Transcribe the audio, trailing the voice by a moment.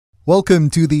Welcome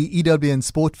to the EWN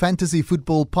Sport Fantasy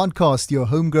Football Podcast, your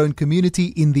homegrown community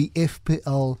in the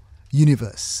FPL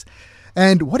universe.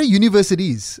 And what a universe it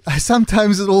is.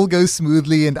 Sometimes it all goes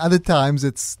smoothly and other times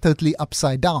it's totally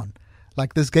upside down,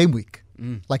 like this game week,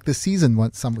 like this season,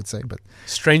 some would say. But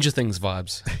Stranger Things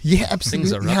vibes. yeah, absolutely.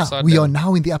 Things are upside we down. are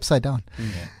now in the upside down.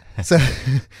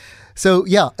 So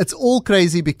yeah, it's all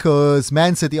crazy because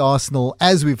Man City Arsenal,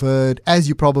 as we've heard, as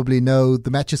you probably know, the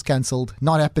match is cancelled,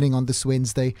 not happening on this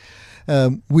Wednesday,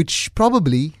 which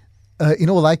probably, in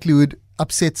all likelihood,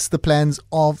 upsets the plans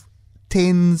of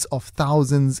tens of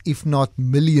thousands, if not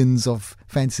millions of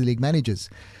Fantasy League managers.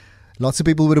 Lots of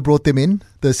people would have brought them in,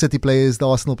 the City players, the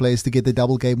Arsenal players, to get the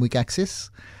double game week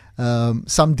access.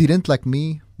 Some didn't, like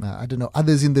me. I don't know,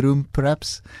 others in the room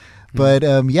perhaps. But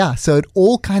so it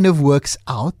all kind of works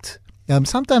out.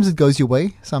 Sometimes it goes your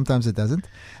way, sometimes it doesn't.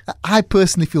 I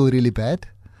personally feel really bad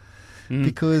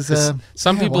because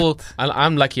some people,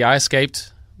 I'm lucky I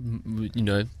escaped,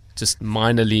 just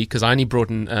minorly because I only brought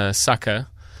in Saka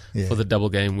for the double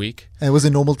game week. And it was a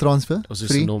normal transfer? It was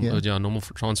just free? a normal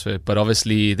transfer. But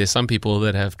obviously there's some people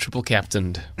that have triple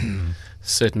captained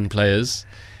certain players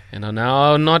and are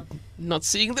now not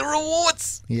seeing the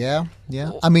rewards. Yeah.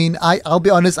 I mean, I'll be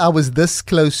honest, I was this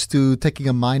close to taking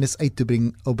a -8 to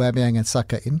bring Aubameyang and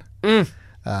Saka in.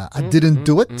 I didn't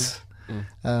do it.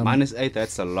 -8,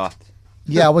 that's a lot.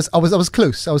 Yeah, I was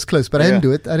close, but I didn't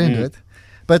do it.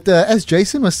 But as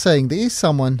Jason was saying, there is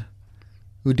someone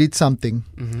who did something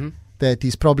that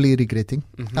he's probably regretting.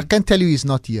 I can tell you he's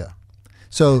not here.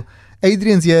 So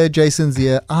Adrian's here, Jason's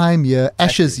here, I'm here,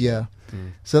 Ash is here.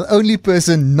 So the only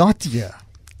person not here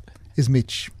is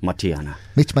Mitch Matiana.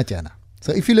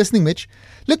 So if you're listening, Mitch,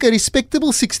 look, a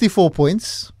respectable 64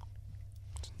 points.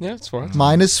 Yeah, it's fine.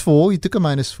 -4. He took a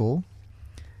 -4.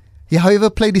 He, however,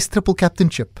 played his triple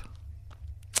captainship.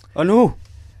 Oh no.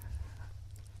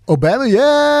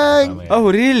 Aubameyang.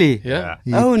 Oh really? Yeah.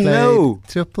 He Oh, played no.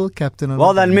 triple captain on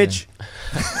Well done, Aubameyang. Mitch.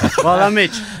 Well done,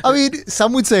 Mitch. I mean,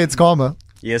 some would say it's karma.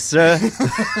 Yes, sir.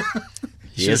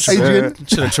 Yes, Adrian? sir.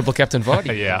 Should have triple captain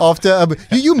Vardy. Yeah. After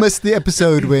you missed the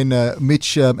episode when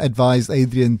Mitch advised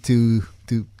Adrian to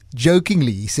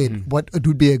jokingly, he said what it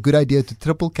would be a good idea to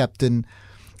triple captain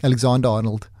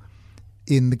Alexander-Arnold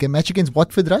in the game match against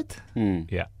Watford, right?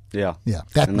 Yeah. Yeah. Yeah,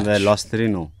 that And match. they lost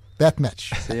 3-0. That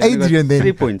match. So you only got Adrian 3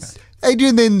 then points.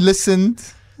 Adrian then listened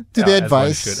to the Yeah, as one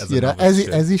advice, should, as a novice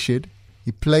should. as he should.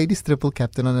 He played his triple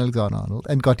captain on Alexander-Arnold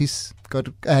and got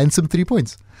a handsome 3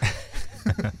 points.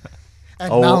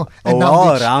 And now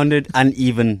Mitch- Rounded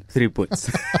uneven 3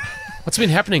 points. What's been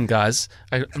happening, guys?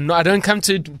 I don't come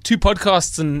to 2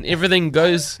 podcasts and everything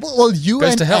goes. Well, you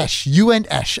Goes and to hell.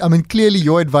 Ash. I mean, clearly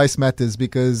your advice matters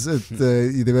because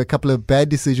there were a couple of bad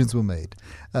decisions were made.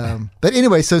 But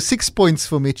anyway, so 6 points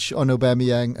for Mitch on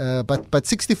Aubameyang, but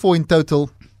 64 in total,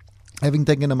 having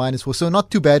taken a -4. So not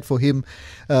too bad for him.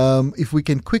 If we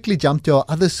can quickly jump to our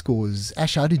other scores.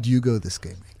 Ash, how did you go this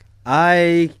game week?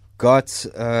 I got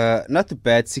not too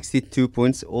bad, 62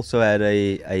 points. Also had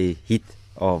a hit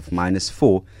of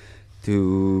 -4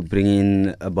 to bring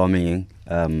in Aubameyang.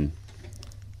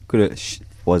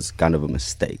 Was kind of a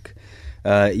mistake.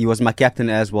 He was my captain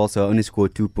as well, so I only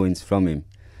scored 2 points from him.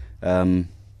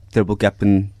 Triple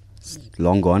captain,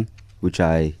 long gone, which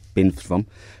I benefited from.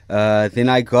 Then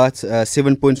I got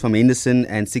 7 points from Henderson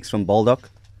and 6 from Baldock.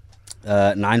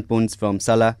 9 points from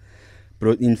Salah.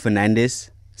 Brought in Fernandes,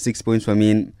 6 points from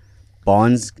me.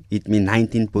 Barnes hit me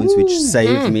 19 points, which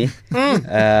saved me.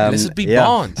 This would be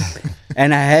Barnes.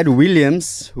 And I had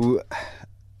Williams, who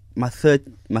my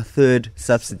third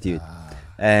substitute,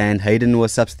 and Hayden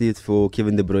was substitute for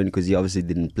Kevin De Bruyne because he obviously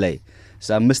didn't play.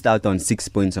 So I missed out on 6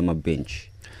 points on my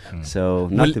bench. So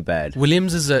not too bad.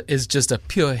 Williams is just a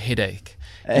pure headache.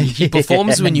 He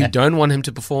performs when you don't want him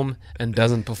to perform and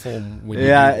doesn't perform when you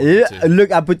do want him to.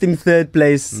 Look, I put him third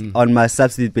place on my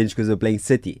substitute bench because we're playing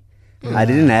City. I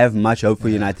didn't have much hope for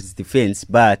United's defense,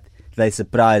 but they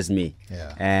surprised me.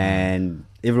 Yeah. And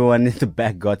everyone in the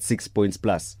back got 6 points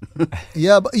plus.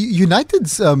 Yeah, but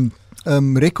United's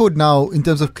record now in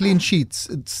terms of clean sheets,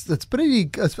 it's pretty.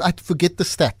 I forget the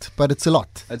stat, but it's a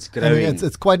lot. It's I mean, growing.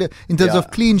 it's quite in terms of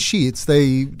clean sheets.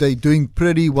 They're doing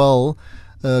pretty well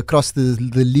across the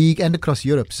league and across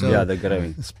Europe. So Yeah, they're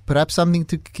growing. it's perhaps something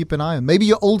to keep an eye on. Maybe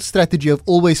your old strategy of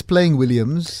always playing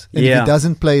Williams, and if Yeah. he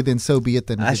doesn't play, then so be it.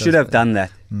 Then I should have done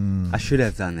that. I should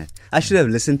have done that. I should have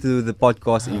listened to the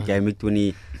podcast in Game Week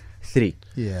 23.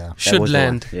 Yeah.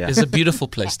 Shoodland Yeah. is a beautiful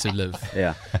place to live.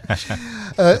 Yeah.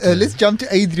 Let's jump to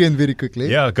Adrian very quickly.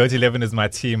 Yeah, Go to 11 is my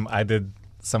team. I did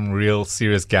some real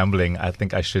serious gambling. I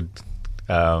think I should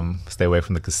stay away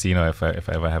from the casino if I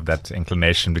ever have that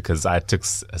inclination, because I took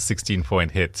a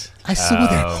 16-point hit. I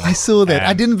saw that.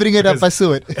 I didn't bring it up. I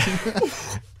saw it.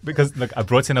 Because look, I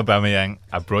brought in Aubameyang,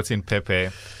 I brought in Pepe.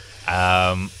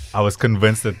 I was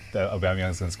convinced that Aubameyang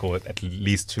was going to score at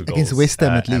least 2 goals against West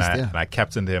Ham, at least. And I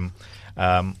captained him.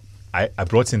 I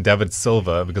brought in David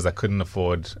Silva because I couldn't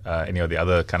afford any of the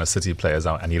other kind of City players.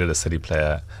 I needed a City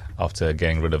player after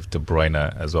getting rid of De Bruyne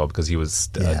as well, because he was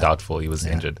doubtful. He was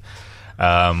injured.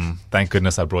 Thank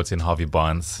goodness I brought in Harvey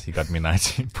Barnes. He got me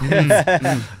 19 points.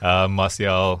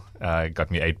 Martial got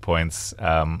me 8 points.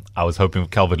 I was hoping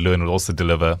Calvert-Lewin would also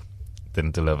deliver.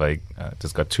 Didn't deliver.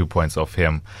 Just got 2 points off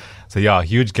him. So yeah,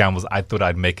 huge gambles. I thought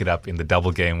I'd make it up in the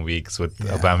double game weeks with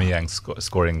Aubameyang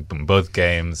scoring in both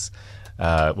games.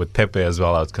 With Pepe as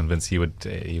well, I was convinced he would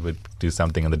do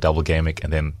something in the double game week,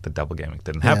 and then the double game week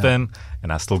didn't happen,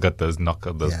 and I still got those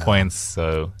points.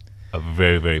 So a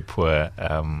very, very poor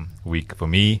week for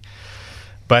me.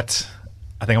 But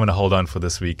I think I'm going to hold on for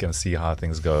this week and see how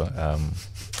things go.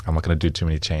 I'm not going to do too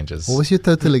many changes. What was your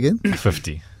total again?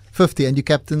 50. 50, and you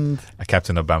captained? I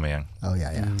captained Aubameyang. Oh,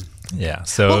 yeah. Yeah,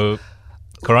 so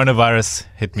coronavirus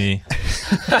hit me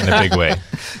in a big way.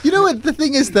 You know what the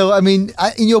thing is, though? I mean,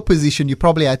 in your position, you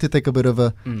probably had to take a bit of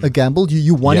a gamble.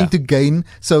 You wanting to gain,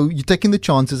 so you're taking the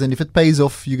chances, and if it pays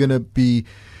off, you're going to be,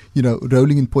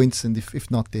 rolling in points, and if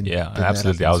not, then... Yeah, then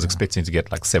absolutely. I was expecting to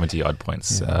get like 70-odd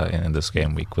points in this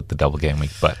game week with the double game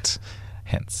week, but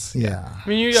hence... Yeah. I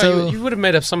mean, you would have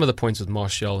made up some of the points with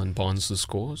Martial and Barnes, the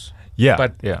scores. Yeah,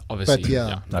 but obviously,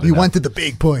 you wanted the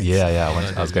big points.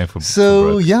 Yeah. I was going for.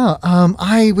 So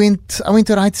I went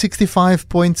to write 65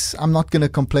 points. I'm not going to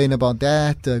complain about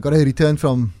that. Got a return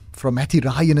from Matty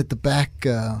Ryan at the back.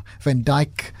 Van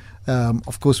Dijk,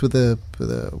 of course, with the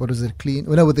what was it,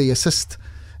 with the assist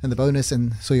and the bonus,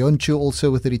 and Soyuncu also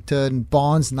with the return.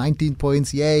 Barnes 19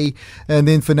 points, yay! And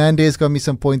then Fernandes got me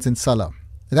some points, and Salah.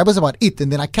 And that was about it.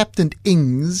 And then I captained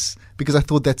Ings because I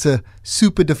thought that's a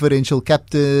super differential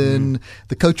captain.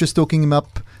 The coach was talking him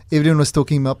up. Everyone was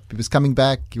talking him up. He was coming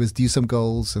back. He was due some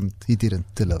goals, and he didn't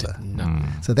deliver.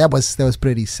 So that was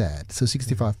pretty sad. So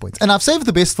 65 points. And I've saved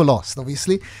the best for last,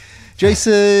 obviously.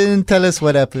 Jason, tell us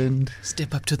what happened.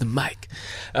 Step up to the mic.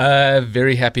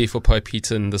 Very happy for Pope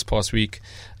Heaton this past week.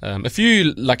 A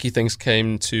few lucky things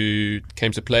came to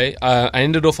play. I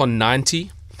ended off on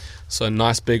 90. So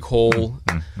nice big haul.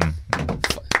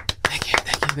 Thank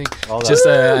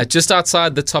you. Just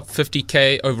outside the top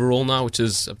 50k overall now, which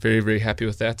is very, very happy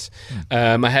with that.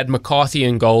 I had McCarthy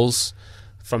in goals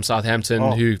from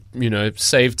Southampton, who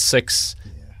saved 6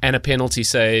 and a penalty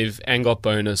save and got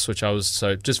bonus, which I was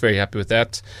just very happy with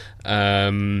that.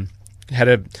 I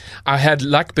had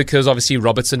luck because obviously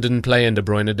Robertson didn't play and De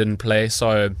Bruyne didn't play,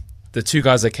 so the 2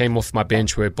 guys that came off my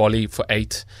bench were Bolly for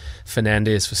 8,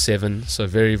 Fernandes for 7. So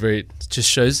very, very, just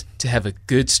shows to have a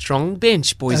good, strong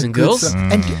bench, boys and girls.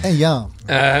 I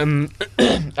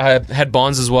had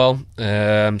Barnes as well.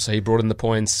 So he brought in the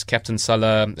points. Captain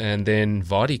Salah, and then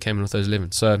Vardy came in with those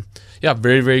 11. So yeah,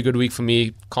 very, very good week for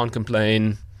me. Can't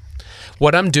complain.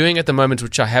 What I'm doing at the moment,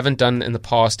 which I haven't done in the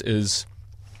past, is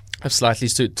I've slightly,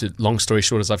 long story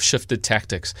short, is I've shifted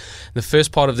tactics. In the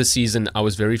first part of the season, I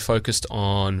was very focused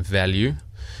on value.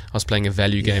 I was playing a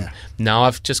value game. Now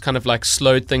I've just kind of like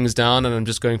slowed things down, and I'm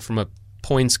just going from a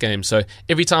points game. So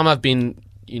every time I've been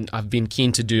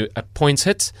keen to do a points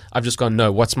hit, I've just gone,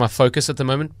 no, what's my focus at the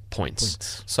moment?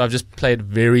 Points. So I've just played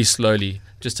very slowly,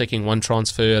 just taking one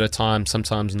transfer at a time,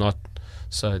 sometimes not.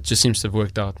 So it just seems to have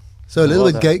worked out. So a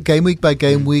little bit game week by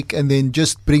game week, and then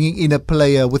just bringing in a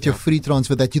player with your free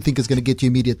transfer that you think is going to get you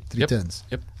immediate returns.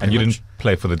 Yep. And you didn't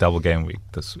play for the double game week,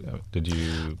 did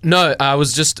you? No, I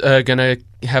was just going to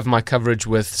have my coverage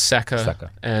with Saka.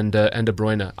 and De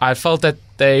Bruyne. I felt that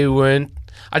they weren't.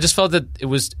 I just felt that it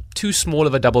was too small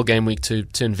of a double game week to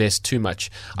invest too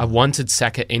much. I wanted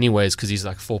Saka anyways because he's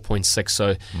like 4.6,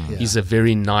 so he's a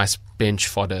very nice bench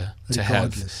fodder to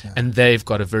have. And they've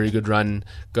got a very good run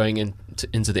going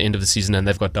into the end of the season, and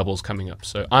they've got doubles coming up.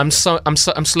 So I'm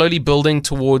slowly building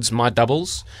towards my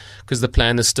doubles, because the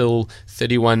plan is still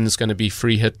 31 is going to be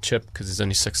free hit chip because there's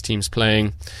only 6 teams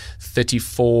playing.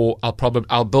 34,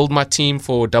 I'll build my team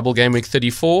for double game week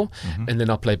 34, and then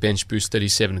I'll play bench boost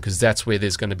 37 because that's where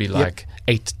there's going to be like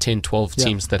 8, 10, 12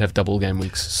 teams that have double game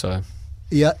weeks. So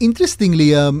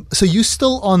interestingly, so you're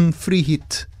still on free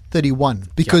hit 31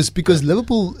 because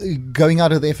Liverpool going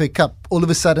out of the FA Cup, all of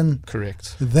a sudden,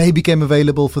 correct, they became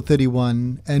available for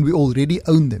 31, and we already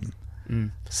own them.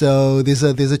 So there's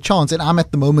a chance, and I'm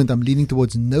leaning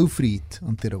towards no free hit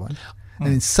on 31, and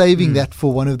then saving that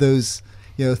for one of those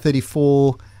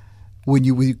 34 when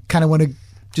you kind of want to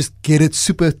just get a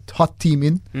super hot team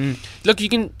in? Look, you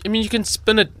can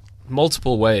spin it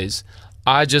multiple ways.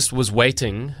 I just was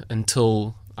waiting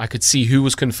until I could see who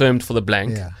was confirmed for the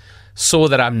blank. Yeah. Saw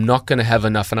that I'm not going to have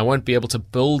enough and I won't be able to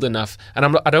build enough.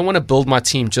 And I don't want to build my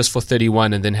team just for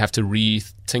 31 and then have to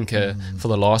re-tinker for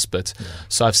the last bit. Yeah.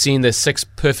 So I've seen there's 6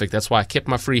 perfect. That's why I kept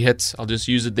my free hits. I'll just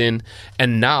use it then.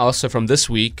 And now, so from this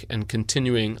week and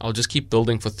continuing, I'll just keep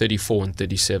building for 34 and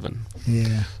 37.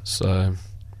 Yeah. So,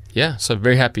 yeah. So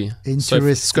very happy. Interesting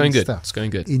it's going good. stuff. It's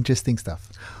going good. Interesting stuff.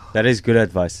 That is good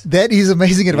advice. That is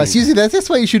amazing advice. You see, that's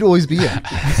why you should always be here.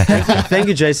 Thank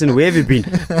you, Jason. Where have you been?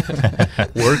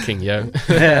 Working, yo.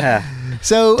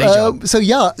 So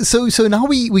now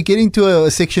we get into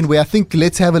a section where I think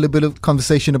let's have a little bit of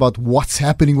conversation about what's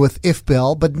happening with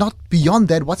FPL, but not beyond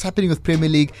that, what's happening with Premier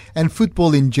League and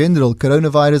football in general.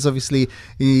 Coronavirus obviously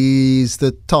is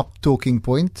the top talking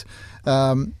point.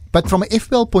 But from an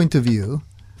FPL point of view,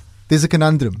 there's a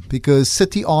conundrum because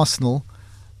City, Arsenal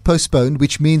postponed,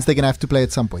 which means they're going to have to play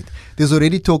at some point. There's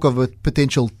already talk of a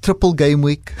potential triple game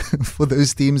week for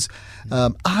those teams.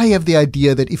 I have the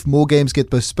idea that if more games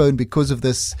get postponed because of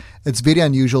this, it's very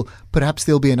unusual. Perhaps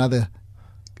there'll be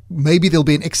maybe there'll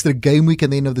be an extra game week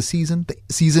at the end of the season. The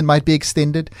season might be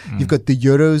extended. You've got the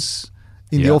Euros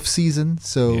in the off season.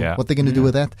 So what they're going to do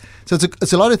with that. So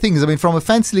it's a lot of things. I mean, from a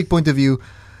fantasy league point of view,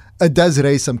 it does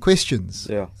raise some questions.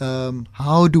 Yeah.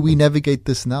 How do we navigate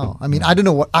this now? I mean, I don't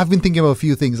know I've been thinking about a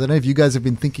few things. I don't know if you guys have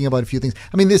been thinking about a few things.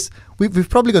 I mean, we've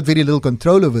probably got very little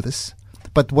control over this,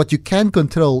 but what you can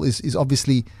control is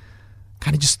obviously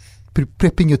kind of just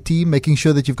prepping your team, making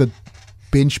sure that you've got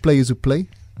bench players who play.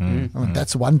 I mean,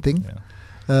 that's one thing.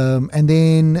 Yeah. And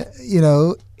then,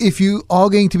 if you are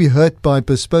going to be hurt by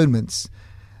postponements,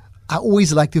 I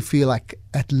always like to feel like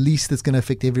at least it's going to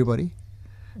affect everybody.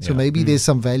 So maybe there's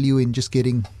some value in just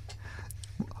getting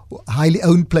highly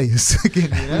owned players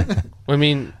again. I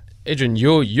mean, Adrian,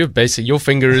 you're basically your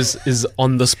finger is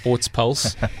on the sports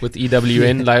pulse with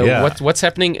EWN. Like what's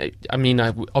happening? I mean,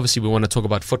 obviously we want to talk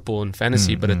about football and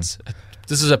fantasy, but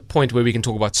this is a point where we can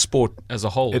talk about sport as a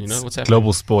whole. What's happening?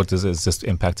 Global sport is just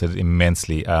impacted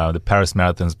immensely. The Paris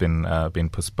Marathon's been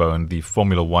postponed. The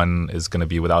Formula One is going to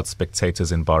be without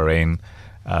spectators in Bahrain.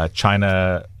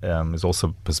 China is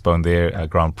also postponed their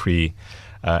Grand Prix.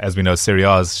 As we know, Serie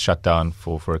A is shut down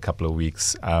for a couple of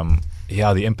weeks.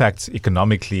 The impact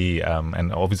economically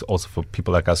and obviously also for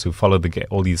people like us who follow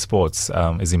all these sports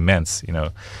is immense. It's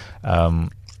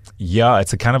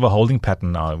a kind of a holding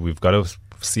pattern now. We've got to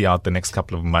see out the next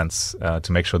couple of months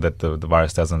to make sure that the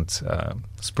virus doesn't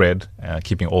spread,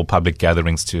 keeping all public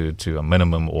gatherings to a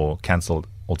minimum or cancelled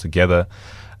altogether.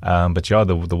 But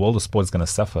the world of sport is going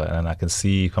to suffer, and I can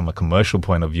see from a commercial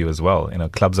point of view as well.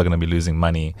 Clubs are going to be losing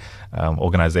money,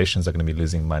 organizations are going to be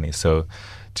losing money. So,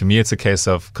 to me, it's a case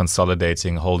of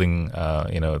consolidating, holding,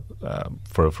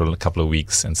 for a couple of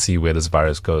weeks and see where this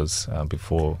virus goes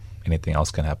before anything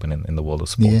else can happen in the world of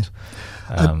sport.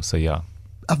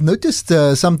 I've noticed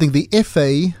something. The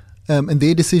FA. And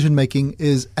their decision making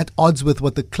is at odds with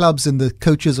what the clubs and the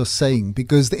coaches are saying,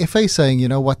 because the FA is saying,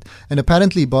 and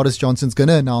apparently Boris Johnson's going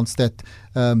to announce that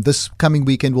this coming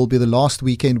weekend will be the last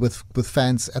weekend with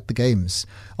fans at the games.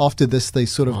 After this, they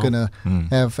sort of going to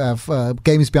have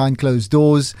games behind closed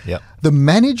doors. Yep. The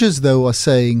managers, though, are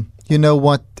saying,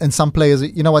 and some players,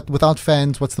 without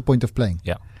fans, what's the point of playing?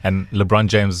 Yeah. And LeBron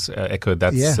James echoed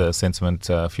that sentiment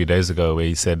a few days ago, where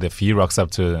he said if he rocks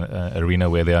up to an arena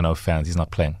where there are no fans, he's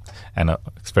not playing. And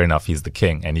it's fair enough, he's the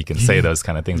king, and he can say those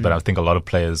kind of things. But I think a lot of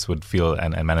players would feel,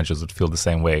 and managers would feel the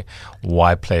same way.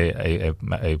 Why play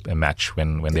a match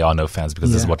when there are no fans?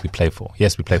 Because this is what we play for.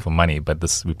 Yes, we play for money, but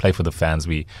we play for the fans.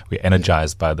 We're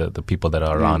energized by the people that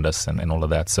are around us and all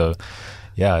of that. So,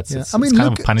 it's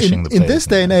kind of punishing the players. In this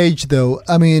day and age, though,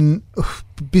 I mean,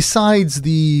 besides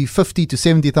the 50 to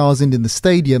 70,000 in the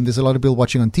stadium, there's a lot of people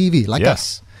watching on TV, like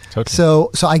us. Totally.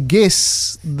 So I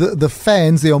guess the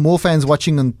fans, there are more fans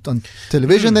watching on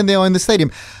television than there are in the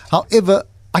stadium. However,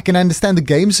 I can understand the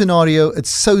game scenario. It's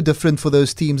so different for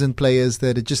those teams and players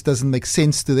that it just doesn't make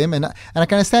sense to them. And I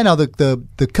can understand how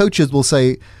the coaches will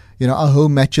say, our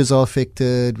home matches are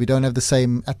affected. We don't have the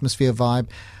same atmosphere vibe.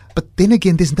 But then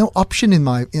again, there's no option in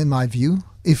my view.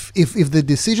 If the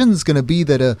decision is going to be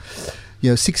that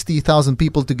 60,000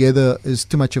 people together is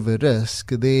too much of a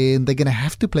risk, then they're going to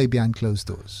have to play behind closed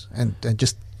doors and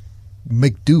just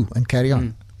make do and carry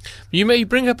on. You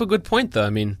bring up a good point, though. I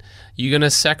mean, you're going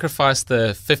to sacrifice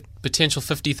the potential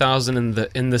 50,000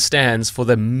 in the stands for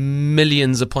the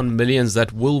millions upon millions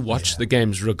that will watch the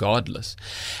games regardless.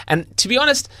 And to be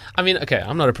honest, I mean, okay,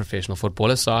 I'm not a professional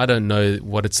footballer, so I don't know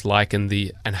what it's like and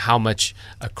how much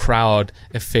a crowd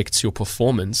affects your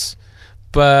performance.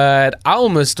 But I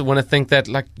almost want to think that,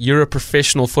 like, you're a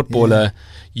professional footballer,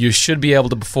 you should be able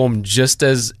to perform just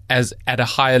as at a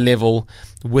higher level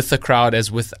with a crowd as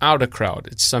without a crowd.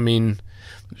 It's, I mean,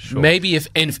 maybe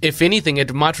if anything,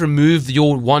 it might remove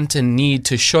your want and need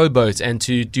to showboat and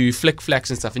to do flick flacks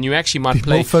and stuff, and you actually might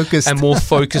play a more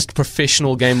focused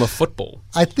professional game of football.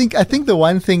 I think the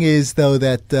one thing is, though,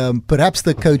 that perhaps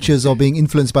the coaches are being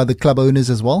influenced by the club owners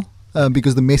as well,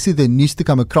 because the message that needs to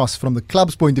come across from the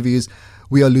club's point of view is,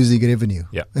 we are losing revenue.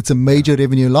 Yeah. It's a major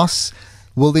revenue loss.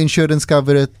 Will the insurance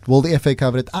cover it? Will the FA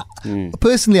cover it?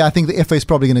 Personally, I think the FA is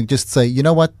probably going to just say, you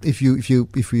know what? If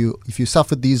you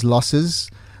suffered these losses,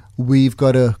 we've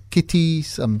got a kitty,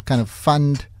 some kind of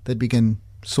fund that we can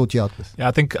sort you out with. Yeah,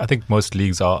 I think most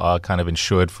leagues are kind of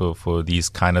insured for these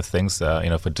kind of things.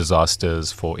 For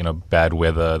disasters, for bad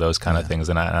weather, those kind of things.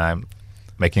 And I'm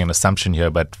making an assumption here,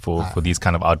 but for these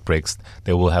kind of outbreaks,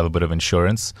 they will have a bit of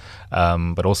insurance.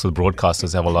 But also the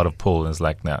broadcasters have a lot of pull. It's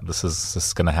like, no, this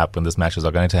is going to happen. These matches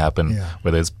are going to happen,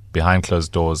 whether it's behind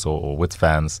closed doors or with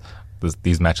fans.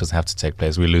 These matches have to take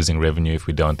place. We're losing revenue if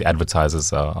we don't. The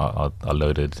advertisers are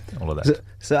loaded, all of that.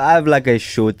 So I have like a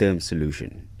short-term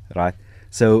solution, right?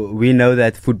 So we know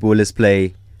that footballers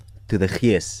play to the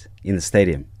gees in the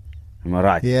stadium. Am I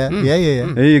right? Yeah.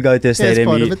 You go to a stadium,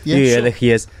 you hear the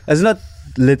gees. It's not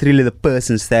literally the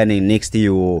person standing next to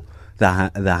you or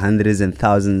the hundreds and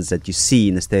thousands that you see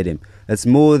in the stadium. It's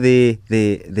more the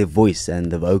voice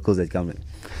and the vocals that come in.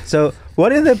 So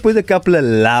what if they put a couple of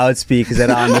loudspeakers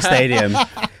around the stadium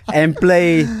and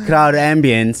play crowd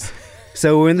ambience?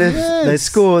 So when they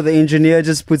score, the engineer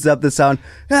just puts up the sound.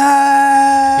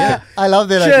 Yeah, I love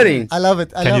that. Cheering. I love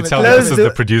it. Can you tell me this is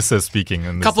the producer speaking?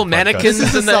 In this couple podcast?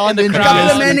 mannequins in the crowd.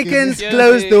 Couple of mannequins,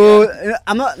 closed door.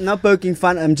 I'm not poking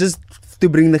fun. I'm just to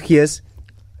bring the gears,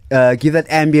 give that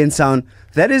ambient sound.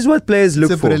 That is what players look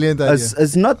for. Brilliant idea.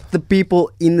 It's not the people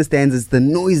in the stands, it's the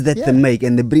noise that they make,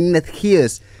 and they bring that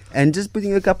gears. And just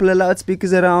putting a couple of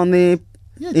loudspeakers around there.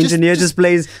 Engineer just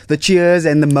plays the cheers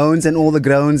and the moans and all the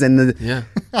groans and the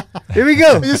here we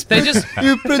go.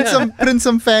 You print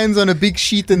some fans on a big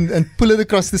sheet and pull it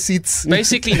across the seats.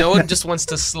 Basically, no one just wants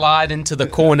to slide into the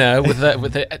corner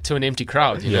to an empty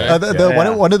crowd.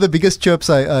 One of the biggest chirps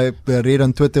I read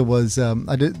on Twitter was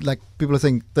people are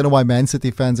saying, don't know why Man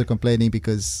City fans are complaining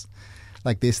because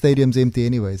like their stadium's empty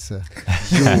anyway. So.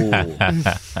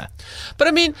 But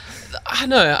I mean, I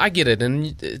know, I get it,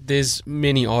 and there's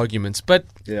many arguments. But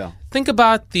think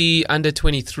about the under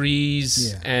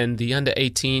 23s and the under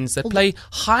 18s that play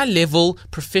high level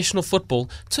professional football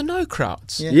to no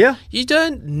crowds. You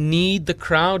don't need the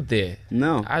crowd there.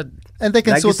 No. And they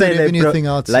can sort the revenue thing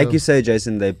out. Like you say,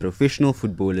 Jason, they're professional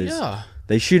footballers.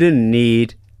 They shouldn't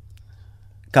need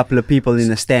couple of people in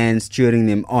the stands cheering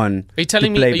them on. Are you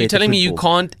telling me you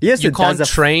can't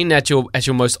train at your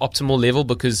most optimal level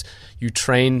because you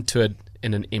train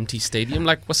in an empty stadium?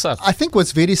 Like, what's up? I think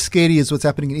what's very scary is what's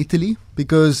happening in Italy,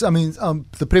 because I mean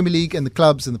the Premier League and the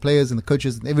clubs and the players and the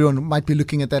coaches and everyone might be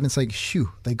looking at that and saying,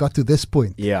 "Shoo, they got to this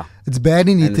point." Yeah, it's bad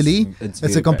in Italy.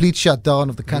 It's a complete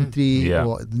shutdown of the country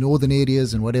or the northern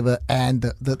areas and whatever, and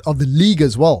of the league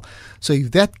as well. So if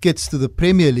that gets to the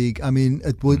Premier League, I mean,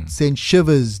 it would send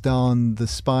shivers down the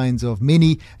spines of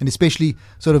many, and especially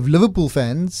sort of Liverpool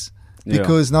fans.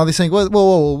 Because now they're saying,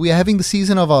 whoa, we're having the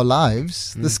season of our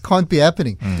lives. This can't be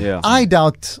happening. I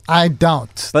doubt.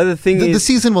 But the thing is, the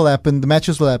season will happen. The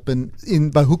matches will happen.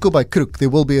 By hook or by crook, there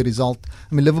will be a result.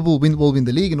 I mean, Liverpool will win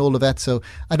the league and all of that. So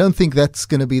I don't think that's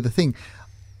going to be the thing.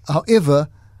 However,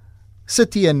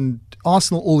 City and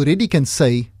Arsenal already can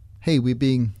say, hey, we've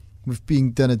been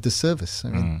done a disservice. I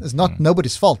mean, it's not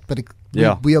nobody's fault, but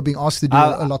we are being asked to do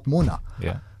a lot more now.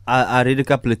 Yeah. I read a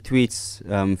couple of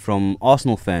tweets from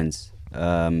Arsenal fans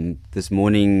this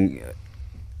morning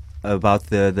about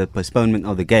the postponement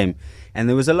of the game, and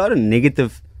there was a lot of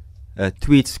negative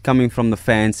tweets coming from the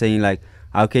fans saying like,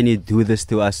 how can you do this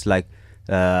to us? Like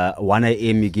 1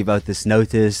 a.m. you give out this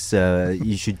notice,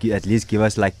 you should at least give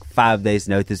us like 5 days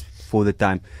notice for the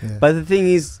time. But the thing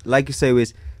is, like you say,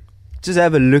 is just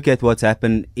have a look at what's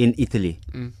happened in Italy.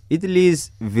 Italy is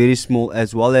very small,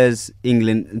 as well as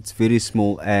England. It's very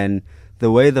small, and the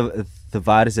way the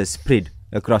virus has spread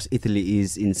across Italy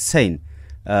is insane.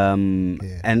 And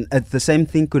the same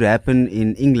thing could happen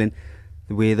in England,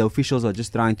 where the officials are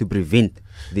just trying to prevent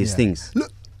these things.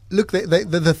 Look,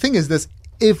 the thing is this: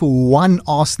 if one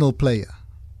Arsenal player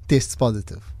tests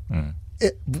positive,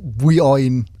 we are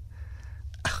in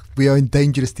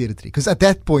dangerous territory. Because at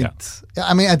that point,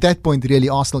 really,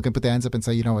 Arsenal can put their hands up and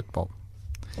say, you know what, Bob,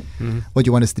 what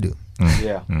you want us to do.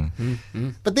 Yeah.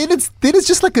 But then it's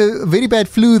just like a very bad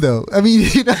flu, though. I mean,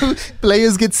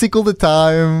 players get sick all the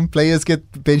time. Players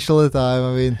get benched all the time.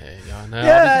 I mean,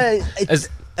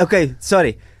 Okay,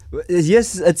 sorry.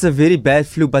 Yes, it's a very bad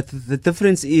flu, but the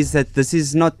difference is that this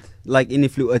is not like any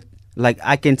flu. Like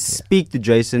I can speak to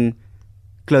Jason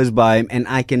close by him, and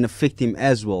I can affect him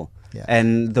as well. Yeah.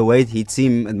 And the way it hits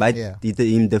him, it might hit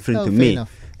him different to fair me.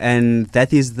 enough. And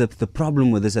that is the problem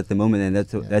with this at the moment, and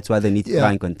that's why they need to try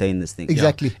and contain this thing.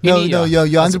 Exactly. No, you're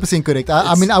 100% correct.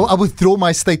 I mean, I withdraw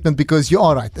my statement because you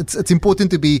are right. It's important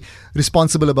to be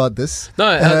responsible about this. No,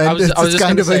 I was just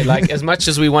going to say, a- like, as much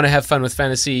as we want to have fun with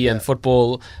fantasy and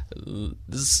football,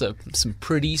 this is some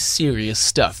pretty serious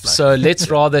stuff. So let's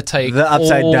rather take the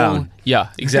upside down. Yeah,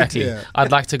 exactly. Yeah.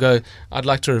 I'd like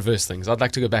to reverse things. I'd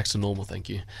like to go back to normal. Thank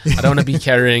you. I don't want to be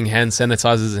carrying hand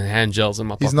sanitizers and hand gels in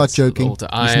my pockets. He's not joking. all the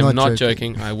time. I am not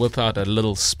joking. I whip out a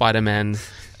little Spider-Man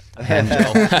hand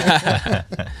gel.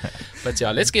 But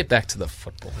yeah, let's get back to the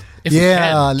football. If we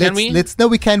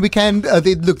can we? We can.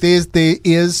 Look, there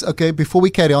is okay. Before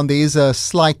we carry on, there is a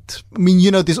slight. I mean,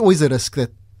 there's always a risk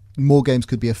that more games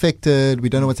could be affected. We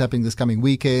don't know what's happening this coming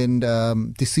weekend.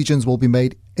 Decisions will be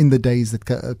made in the days that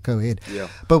go ahead. Yeah.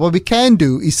 But what we can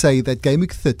do is say that Game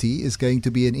Week 30 is going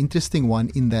to be an interesting one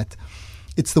in that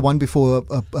it's the one before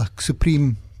a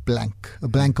supreme blank, a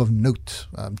blank of note.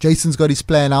 Jason's got his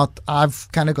plan out.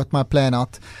 I've kind of got my plan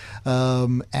out.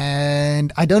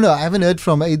 And I don't know. I haven't heard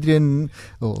from Adrian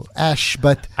or Ash,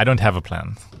 but I don't have a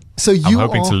plan. So I'm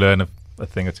hoping to learn a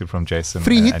thing or two from Jason.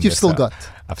 Free hit and you've still got.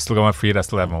 I've still got my free hit. I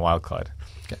still have my wild card.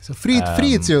 Okay, so free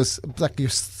it's yours, like your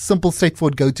simple,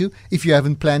 straightforward go-to if you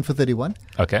haven't planned for 31.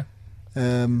 Okay.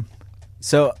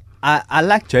 So I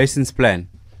like Jason's plan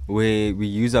where we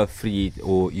use our free hit,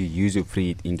 or you use your free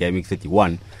hit in Game Week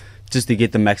 31 just to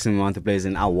get the maximum amount of players.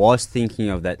 And I was thinking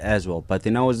of that as well. But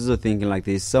then I was also thinking like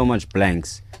there's so much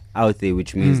blanks out there,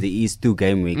 which means there is 2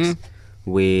 game weeks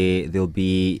where there'll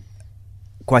be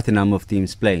quite a number of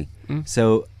teams playing.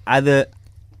 So either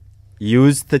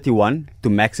use 31 to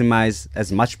maximize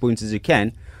as much points as you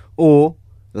can, or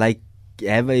like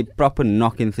have a proper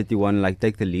knock in 31, like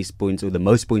take the least points or the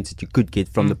most points that you could get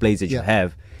from the players that you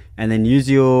have, and then use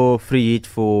your free hit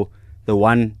for the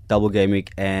one double game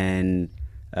week and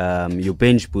your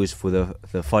bench boost for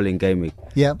the following game week.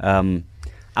 Yeah.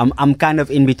 I'm kind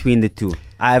of in between the two.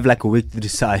 I have like a week to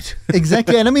decide.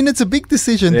 Exactly. And I mean, it's a big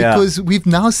decision because we've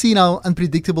now seen how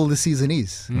unpredictable the season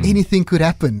is. Anything could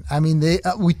happen. I mean,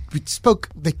 we spoke,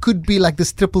 there could be like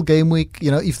this triple game week,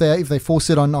 if they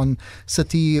force it on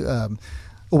City or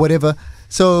whatever.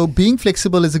 So being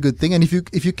flexible is a good thing. And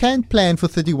if you can plan for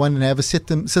 31 and have a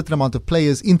certain amount of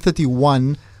players in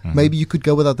 31, maybe you could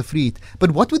go without the free hit.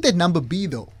 But what would that number be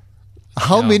though?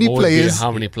 How many players?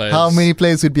 How many players? How many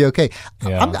players would be okay?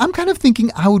 Yeah. I'm kind of thinking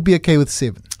I would be okay with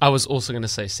 7. I was also going to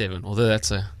say 7, although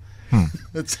that's a.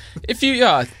 If you,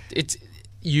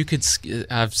 you could.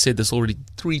 I've said this already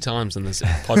 3 times in this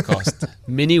podcast.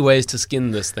 Many ways to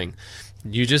skin this thing.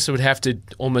 You just would have to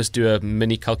almost do a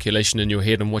mini calculation in your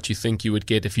head on what you think you would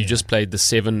get if you just played the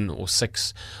 7 or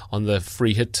 6 on the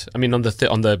free hit. I mean, on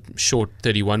the short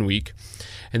 31 week,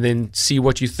 and then see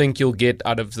what you think you'll get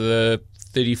out of the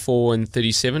 34 and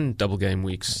 37 double game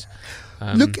weeks.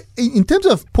 Look, in terms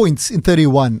of points in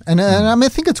 31, and I mean, I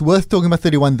think it's worth talking about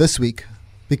 31 this week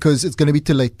because it's going to be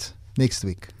too late next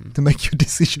week to make your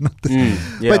decision on this.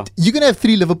 But you're going to have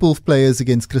 3 Liverpool players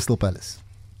against Crystal Palace.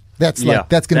 That's going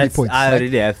to be points. I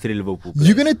already have 3 Liverpool players.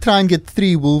 You're going to try and get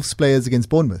 3 Wolves players against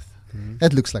Bournemouth.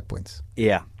 That looks like points.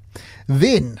 Yeah.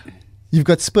 Then you've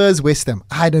got Spurs, West Ham.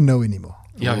 I don't know anymore.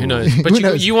 Yeah, who knows?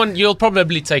 But you'll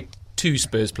probably take 2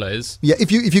 Spurs players. Yeah,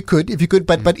 if you could,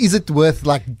 but is it worth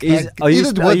like? Are you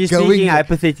speaking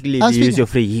hypothetically to use your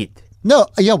free hit? No,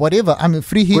 whatever. I'm a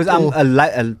free hit.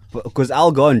 Because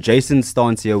I'll go on Jason's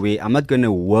stance here, where I'm not going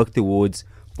to work towards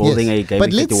building a game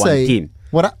with one team.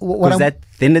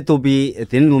 Then it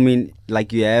will mean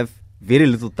like you have very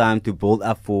little time to build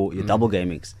up for your double game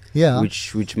weeks. Yeah,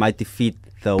 which might defeat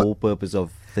the whole purpose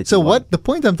of 31. So the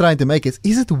point I'm trying to make is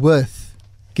it worth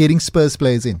getting Spurs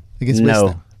players in against West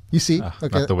Ham? You see,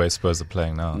 not the way Spurs are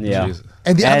playing now. Yeah, Jeez.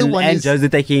 and the other one is Jose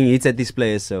taking hits at these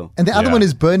players. So and the other one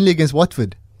is Burnley against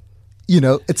Watford.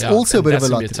 It's also a bit of a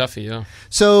lot. That's a toughie, yeah.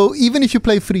 So even if you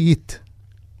play free hit,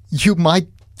 you might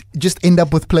just end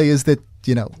up with players that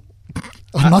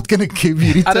are not going to give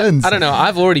you returns. I don't know.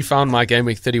 I've already found my Game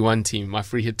Week 31 team, my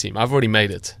free hit team. I've already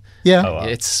made it. Yeah, wow.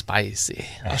 It's spicy.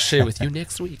 I'll share with you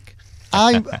next week.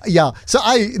 Totally.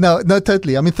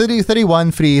 I mean,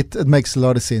 31 free hit, it makes a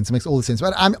lot of sense. It makes all the sense.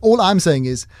 But all I'm saying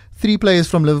is 3 players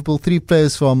from Liverpool, 3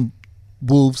 players from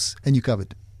Wolves, and you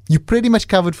covered. you pretty much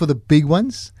covered for the big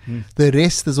ones. The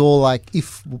rest is all like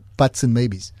if, buts, and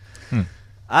maybes.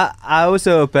 I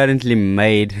also apparently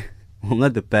made, well,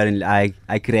 not apparently,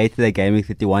 I created a Gaming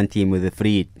 31 team with a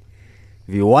free hit.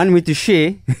 If you want me to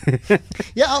share,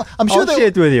 Yeah, I'm sure I'll share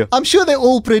it with you. I'm sure they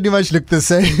all pretty much look the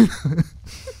same.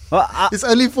 Well, It's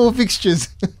only 4 fixtures.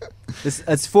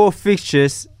 it's 4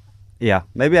 fixtures. Yeah,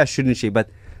 maybe I shouldn't share, but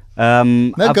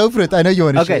No, go for it. I know you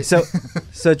want to okay. share.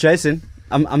 So Jason,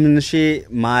 I'm gonna share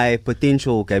my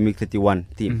potential Gaming 31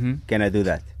 team. Can I do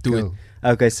that? Do it. Go.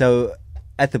 Okay, so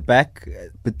at the back,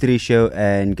 Patricio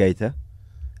and Gator.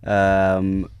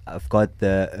 I've got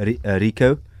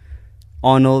Rico,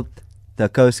 Arnold,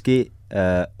 Tarkowski,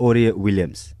 Aurier,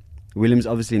 Williams. Williams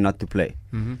obviously not to play.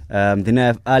 Then I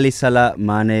have Ali, Salah,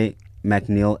 Mane,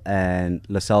 McNeil, and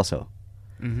Lo Celso.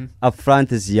 Up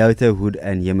front is Jota, Hood,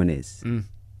 and Jimenez.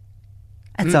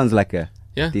 That sounds like a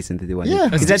Yeah. decent 31.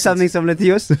 Yeah. Is that something similar to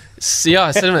yours?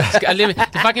 Yeah,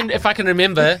 if I can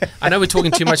remember, I know we're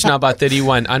talking too much now about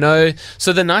 31. I know.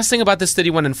 So the nice thing about this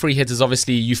 31 and free hits is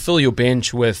obviously you fill your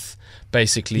bench with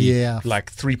basically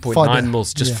like 3.9 Fodder.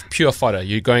 mils, just Yeah. pure fodder.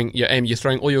 You're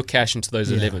throwing all your cash into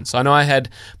those 11. So I know I had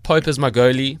Pope as my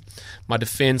goalie. My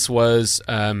defense was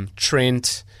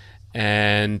Trent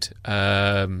and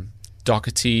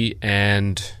Doherty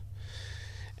and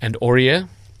Aurier.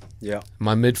 Yeah.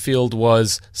 My midfield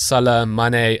was Salah,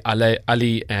 Mane,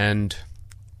 Ali, and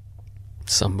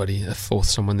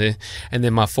someone there. And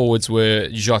then my forwards were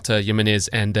Jota, Jimenez,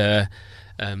 and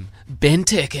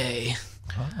Benteke.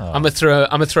 I'm gonna throw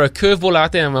a curveball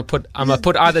out there. I'm gonna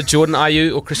put either Jordan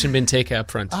Ayew or Christian Benteke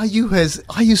up front.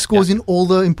 Ayew scores in all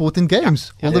the important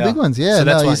games, all the Yeah. big ones. Yeah, So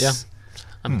that's why. he's- Yeah,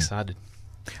 I'm excited.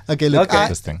 Okay, look, Okay.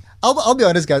 Interesting. I'll be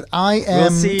honest, guys.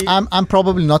 We'll see. I'm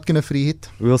probably not going to free hit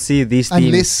We'll see these teams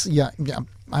unless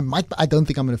I don't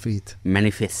think I'm going to free hit.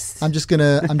 manifest. I'm just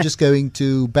going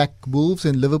to back Wolves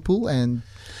and Liverpool and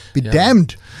be Yeah.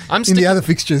 damned I'm in the other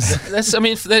fixtures.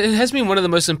 It has been one of the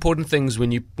most important things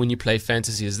when you play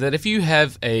fantasy is that if you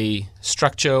have a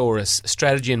structure or a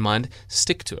strategy in mind,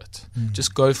 stick to it.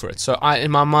 Just go for it. So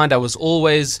in my mind, I was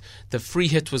always the free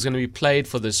hit was going to be played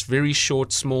for this very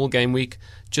short, small game week.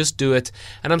 Just do it,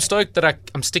 and I'm stoked that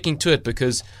I'm sticking to it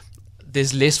because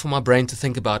there's less for my brain to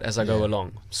think about as I go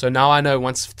along. So now I know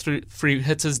once free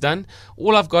hits is done,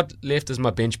 all I've got left is my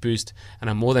bench boost, and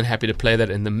I'm more than happy to play that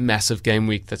in the massive game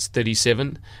week that's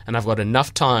 37, and I've got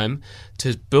enough time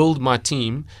to build my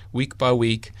team week by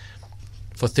week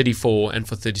for 34 and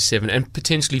for 37, and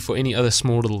potentially for any other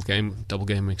small little double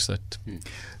game weeks that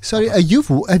Sorry, have you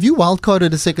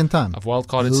wildcarded a second time? I've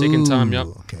wildcarded second time. Yeah.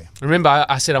 Okay. Remember,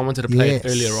 I said I wanted to play it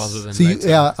Yes. earlier rather than So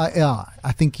later.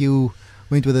 I think you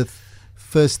went with a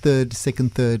first third,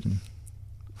 second third, and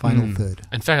final third.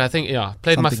 In fact, I think, I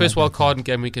played my Something first like wild that, card in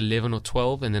game week 11 or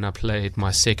 12, and then I played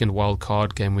my second wild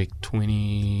card game week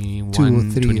 21, 2 or 3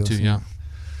 or 22, something. yeah.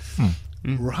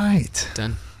 Right.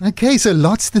 Done. Okay, so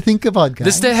lots to think about, guys.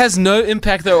 This has no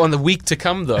impact, though, on the week to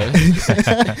come, though.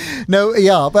 No,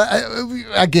 yeah, but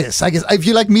I guess if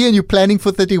you're like me and you're planning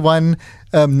for 31,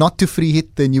 not to free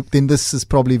hit, then this is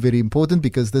probably very important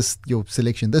because your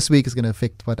selection this week is going to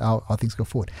affect how things go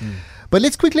forward. But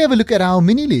let's quickly have a look at our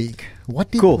mini league.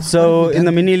 Cool. So what have we in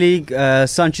the done? mini league,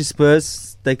 Sanchez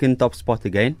Spurs taken top spot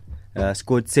again.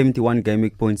 Scored 71 game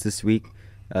week points this week.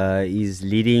 He's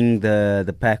leading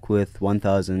the pack with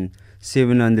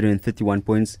 1,731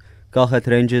 points. Calgary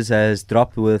Rangers has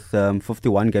dropped with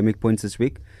 51 game week points this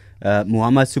week.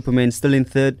 Muhammad Superman still in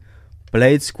third.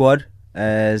 Blade Squad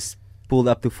has pulled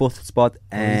up to fourth spot,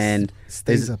 and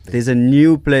stays up there. there's a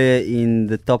new player in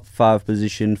the top 5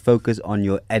 position. Focus on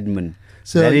your admin.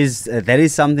 So- that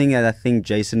is something that I think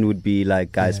Jason would be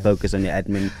like, guys, focus on your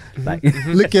admin. Like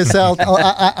Look yourself.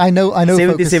 I know.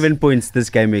 77 Focus. points this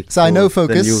game week. So I know for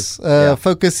the Focus. new- yeah.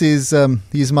 Focus is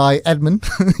he's my admin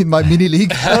in my mini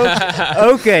league.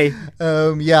 Okay.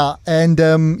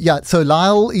 So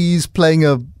Lyle is playing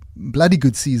a bloody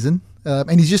good season,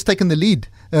 and he's just taken the lead.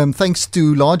 Thanks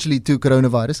largely to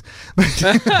coronavirus,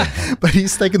 but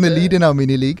he's taken the lead in our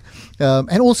mini league,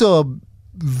 and also a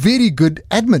very good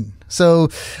admin. So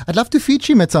I'd love to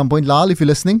feature him at some point, Lyle. If you're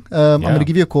listening, I'm going to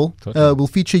give you a call. Totally. We'll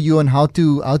feature you on how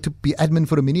to be admin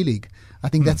for a mini league. I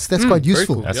think that's quite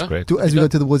useful. cool. That's Yeah. great. As we go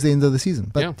towards the end of the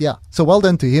season. But so well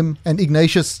done to him and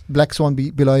Ignatius Black Swan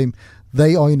below him.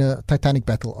 They are in a titanic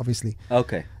battle, obviously,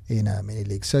 Okay. in a mini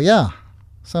league. So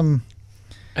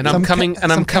And I'm Some coming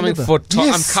some caliber. for top.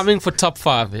 Yes. I'm coming for top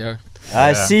 5 here.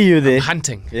 I see you there.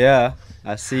 Hunting. Yeah,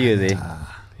 I see you there.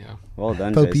 Yeah. Well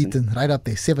done, Pope Jason. Eaton, right up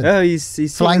there, 7. Oh, he's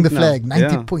Flying the seventh now. flag,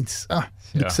 90 Yeah. points. Yeah.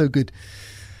 Looks so good.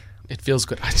 It feels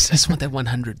good. I just want that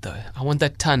 100 though. I want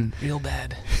that ton real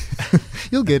bad.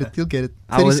 You'll get it.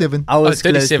 37. I was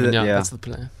close to 37, the- yeah, that's the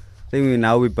plan. I think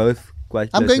now we're both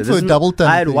quite close. I'm going to for this. a double ton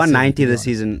I had 37, 190 to be this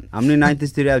season. How many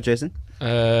 90s did you have, Jason?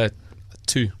 2.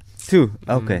 2.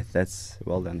 Okay, that's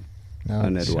well done. No,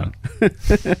 On that sure. one.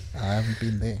 I haven't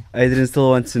been there. Adrian still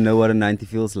wants to know what a 90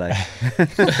 feels like.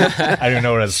 I don't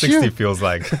know what a 60 feels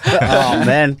like. Oh,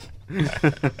 man.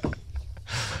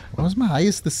 What was my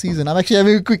highest this season? I'm actually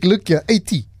having a quick look here.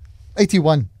 80.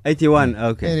 81. 81.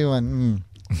 Okay. 81.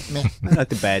 Meh. Not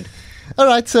too bad. All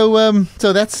right, so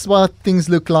that's what things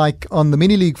look like on the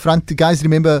mini league front. Guys,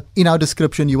 remember, in our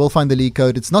description, you will find the league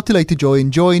code. It's not too late to join.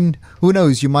 Join, who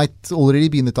knows, you might already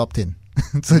be in the top 10.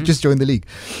 So just join the league.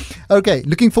 Okay,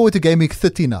 looking forward to game week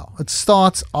 30 now. It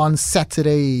starts on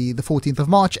Saturday, the 14th of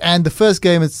March. And the first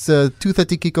game, it's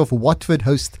 2:30 kickoff. Watford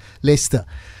host Leicester.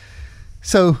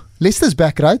 So Leicester's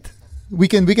back, right? We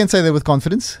can say that with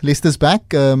confidence. Leicester's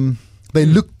back. They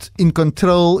looked in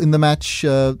control in the match,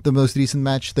 the most recent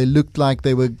match. They looked like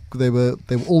they were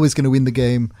always going to win the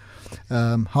game.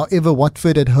 However,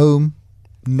 Watford at home,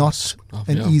 not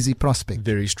an easy prospect.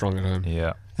 Very strong at home.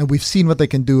 Yeah. And we've seen what they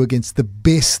can do against the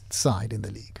best side in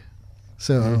the league.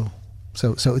 So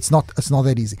it's not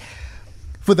that easy.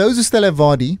 For those who still have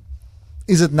Vardy,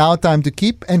 is it now time to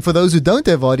keep? And for those who don't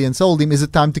have Vardy and sold him, is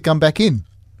it time to come back in?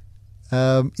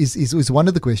 Is one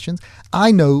of the questions.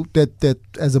 I know that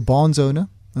as a Barnes owner,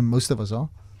 and most of us are,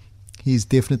 he's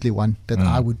definitely one that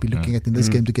I would be looking at in this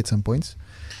game to get some points.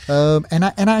 And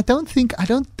I don't think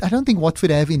Watford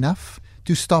have enough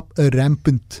to stop a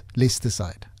rampant Leicester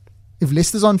side. If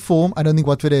Leicester's on form, I don't think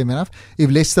Watford have enough.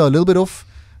 If Leicester are a little bit off,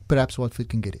 perhaps Watford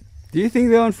can get in. Do you think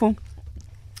they're on form?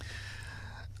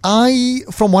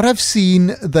 From what I've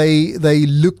seen, they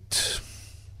looked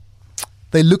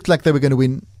like they were going to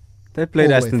win. They played All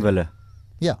the way Aston through. Villa.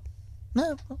 Yeah.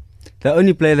 No, The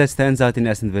only player that stands out in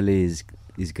Aston Villa is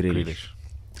Grealish.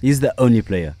 He's the only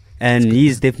player. And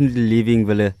he's definitely leaving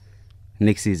Villa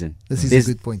next season. this is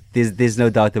a good point. There's no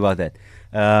doubt about that.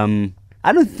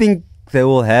 I don't think they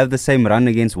will have the same run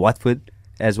against Watford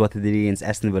as what they did against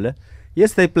Aston Villa.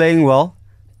 Yes, they're playing well,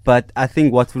 but I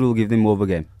think Watford will give them more of a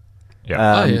game.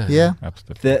 Yeah. Yeah.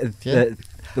 Absolutely.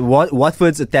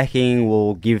 Watford's attacking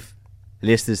will give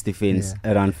Leicester's defense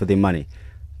a run for their money.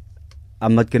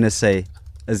 I'm not going to say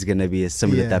it's going to be a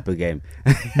similar type of game.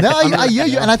 No, I hear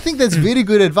you, and I think that's very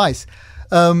good advice.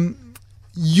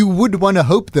 You would want to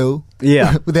hope, though,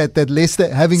 that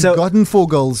Leicester, having gotten 4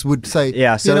 goals, would say,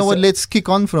 you know what, let's kick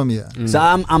on from here. So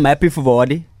I'm happy for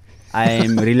Vardy.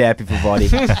 I'm really happy for Vardy.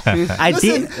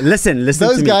 Listen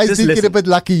Those to me. guys Just did get listen. a bit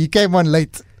lucky. He came on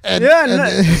late. And,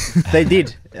 They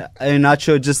did.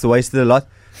 Nacho just wasted a lot.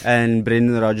 And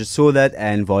Brendan Rodgers saw that,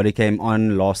 and Vardy came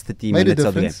on last 30 Made a minutes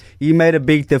of the game. difference. He made a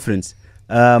big difference.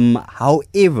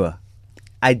 However,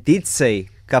 I did say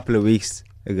a couple of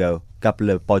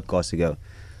podcasts ago,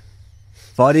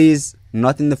 Vardy is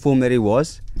not in the form that he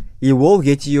was. He will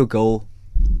get you your goal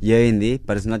here and there,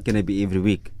 but it's not going to be every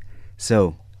week.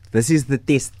 So, this is the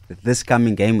test this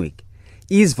coming game week.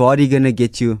 Is Vardy going to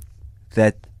get you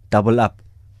that double up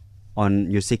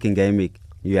on your second game week?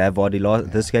 You have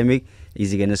Vardy this game week.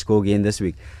 Is he going to score again this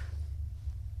week?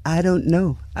 I don't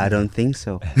know. I don't think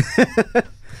so.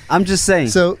 I'm just saying.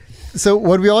 So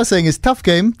what we are saying is tough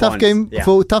game for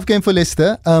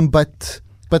Leicester. But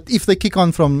if they kick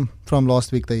on from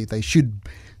last week, they should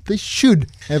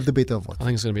have the better of what. I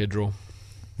think it's going to be a draw.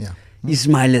 Yeah.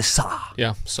 Ismail Sarr.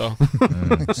 Yeah, so.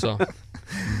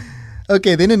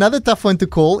 Okay, then another tough one to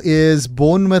call is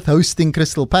Bournemouth hosting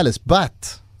Crystal Palace.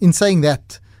 But in saying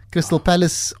that, Crystal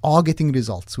Palace are getting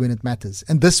results when it matters.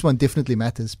 And this one definitely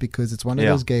matters because it's one of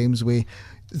those games where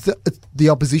the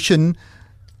opposition,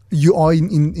 you are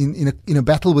in a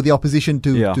battle with the opposition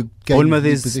to gain Bournemouth the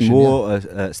is position, more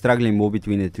struggling more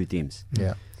between the two teams.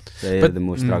 Yeah. They're the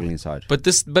more struggling side. But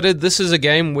this is a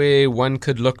game where one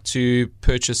could look to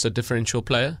purchase a differential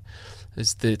player.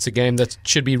 It's a game that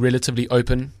should be relatively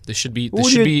open. There should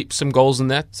be some goals in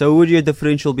that. So would your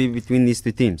differential be between these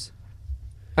two teams?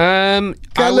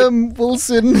 Callum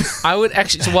Wilson. I would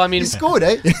actually. So, well, I mean, he scored,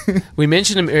 eh? We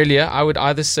mentioned him earlier. I would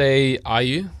either say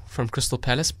Ayew from Crystal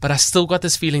Palace, but I still got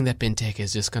this feeling that Benteke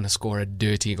is just going to score a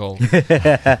dirty goal.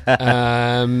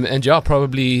 And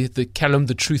probably the Callum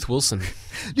the Truth Wilson.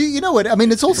 You know what? I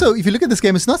mean, it's also, if you look at this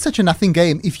game, it's not such a nothing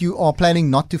game. If you are planning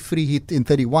not to free hit in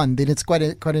 31, then it's quite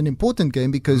an important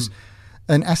game because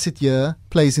an asset here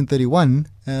plays in 31,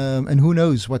 and who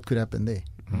knows what could happen there.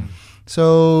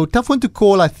 So tough one to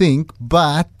call, I think,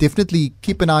 but definitely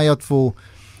keep an eye out for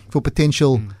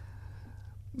potential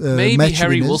maybe match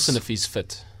Harry winners. Wilson if he's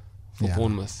fit for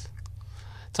Bournemouth.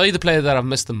 Tell you the player that I've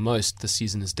missed the most this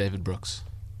season is David Brooks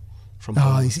from Oh,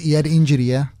 Bournemouth. he had injury,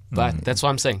 yeah. But that's why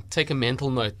I'm saying, take a mental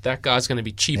note. That guy's going to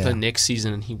be cheaper Yeah. next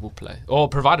season and he will play. Or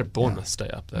provided Bournemouth stay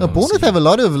up. No, Bournemouth have a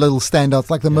lot of little standouts.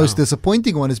 Like the Yeah. most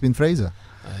disappointing one has been Fraser.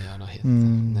 Yeah, no,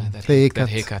 that the haircut.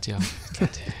 haircut, yeah.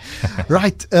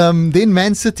 Right. Then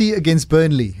Man City against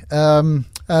Burnley.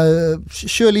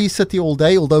 Surely City all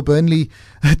day, although Burnley,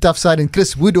 a tough side, and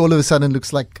Chris Wood all of a sudden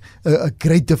looks like a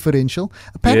great differential.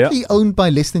 Apparently owned by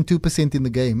less than 2% in the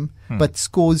game, but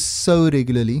scores so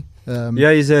regularly.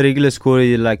 Yeah, he's a regular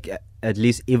scorer. Like at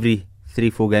least every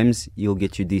 3-4 games, he'll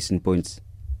get you decent points.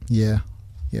 Yeah.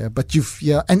 But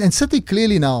and City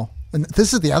clearly now, and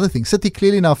this is the other thing, City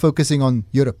clearly now focusing on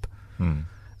Europe. With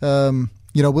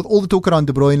all the talk around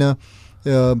De Bruyne,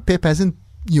 Pep hasn't.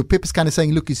 Pep is kind of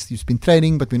saying, look, he's been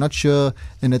training, but we're not sure.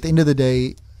 And at the end of the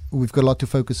day, we've got a lot to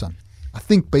focus on. I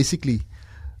think basically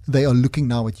they are looking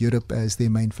now at Europe as their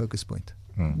main focus point.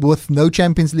 With no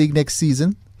Champions League next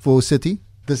season for City,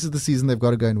 this is the season they've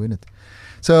got to go and win it.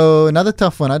 So another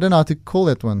tough one. I don't know how to call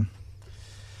that one.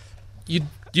 You'd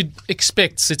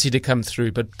expect City to come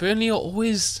through, but Burnley are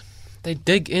always, they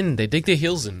dig their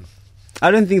heels in. I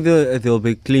don't think there'll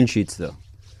be clean sheets though.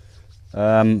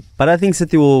 But I think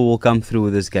City will come through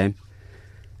with this game.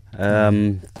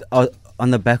 On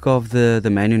the back of the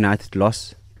Man United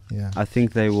loss, I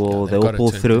think they will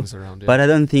pull through. Around, yeah. But I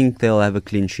don't think they'll have a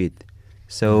clean sheet.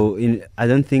 So I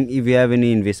don't think if you have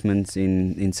any investments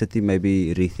in City,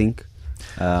 maybe rethink.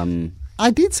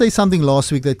 I did say something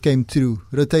last week that came through.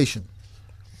 Rotation.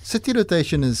 City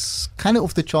rotation is kind of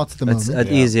off the charts at the moment. It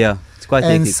is, yeah. It's quite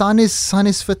and hectic. Son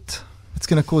is fit. It's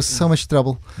going to cause so much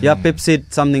trouble. Yeah, Pep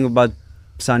said something about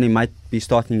Sonny might be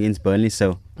starting against Burnley,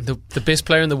 so the best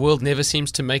player in the world never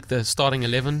seems to make the starting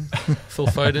 11. Phil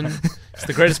Foden. He's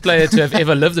the greatest player to have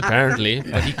ever lived, apparently,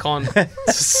 but he can't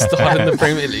start in the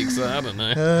Premier League. So I don't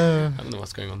know. I don't know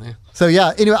what's going on there. So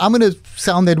yeah, anyway, I'm going to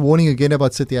sound that warning again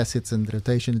about City assets and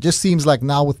rotation. It just seems like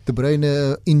now with De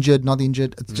Bruyne injured, not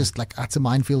injured, it's just like it's a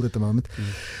minefield at the moment.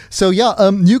 So yeah,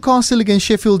 Newcastle against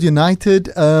Sheffield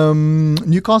United.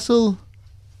 Newcastle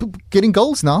getting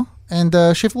goals now. And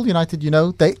Sheffield United,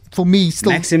 they, for me,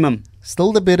 still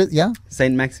the better, yeah.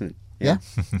 Saint Maximin. Yeah.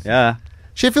 Yeah.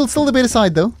 Sheffield's still the better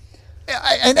side, though.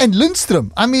 And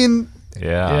Lundstrom, I mean,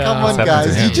 come on,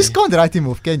 guys. You just can't write him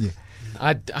off, can you?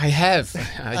 I did.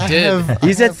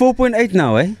 He's at 4.8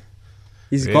 now, eh?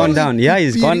 He's gone down. Yeah,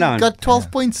 he's gone down. Got 12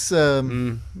 points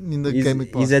in the game.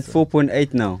 He's at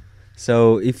 4.8 now.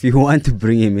 So if you want to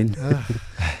bring him in,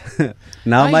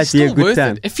 now might be a good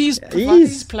time. If he's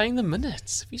playing the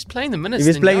minutes, he's playing the minutes,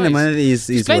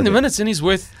 and he's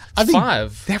worth I think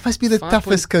 5. That must be the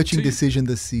toughest 5.2. coaching decision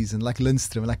this season. Like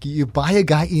Lundstrom, like you buy a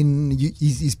guy in,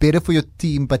 he's better for your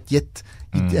team, but yet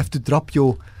you have to drop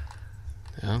your.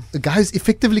 The guy's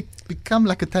effectively become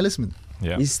like a talisman.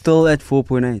 Yeah. He's still at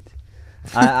 4.8.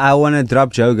 I want to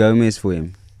drop Joe Gomez for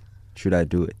him. Should I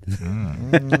do it?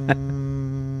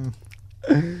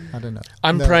 I don't know.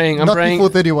 I'm praying. Not before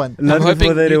 31. I'm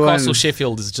hoping Newcastle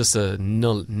Sheffield is just a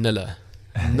niller.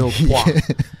 No point.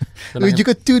 You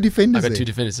got two defenders. I got two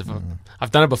defenders. I've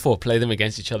done it before. Play them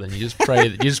against each other, and you just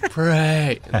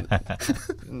pray.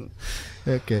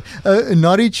 Okay.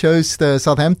 Norwich host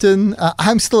Southampton.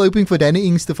 I'm still hoping for Danny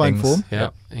Ings to find form. Yeah,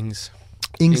 Ings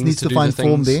needs to find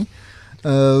form there.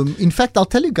 In fact, I'll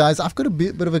tell you guys, I've got a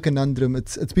bit of a conundrum.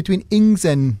 It's between Ings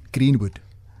and Greenwood.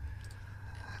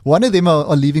 One of them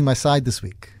are leaving my side this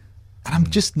week. And I'm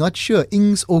just not sure.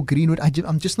 Ings or Greenwood.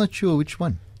 I'm just not sure which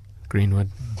one.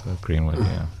 Greenwood,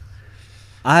 yeah.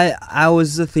 I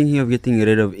was thinking of getting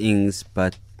rid of Ings,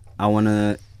 but I want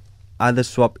to either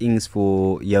swap Ings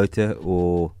for Jota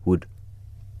or Wood.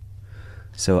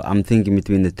 So I'm thinking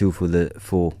between the two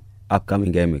for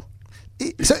upcoming game week.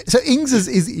 So Ings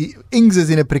is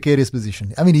in a precarious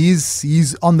position. I mean,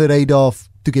 he's on the radar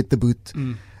to get the boot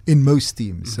in most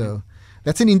teams. So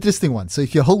that's an interesting one. So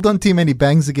if you hold on to him and he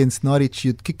bangs against Norwich,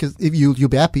 you'll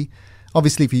be happy.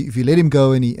 Obviously, if you let him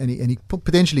go and he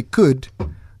potentially could,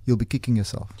 you'll be kicking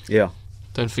yourself. Yeah.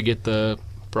 Don't forget the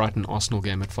Brighton Arsenal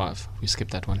game at 5. We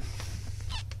skipped that one.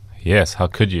 Yes, how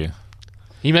could you?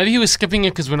 Maybe he was skipping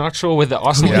it because we're not sure whether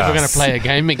Arsenal are going to play a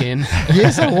game again.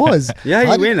 Yes, I was.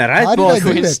 Yeah, you win, right? How did I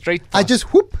do that? Straight I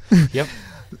just whoop. Yep.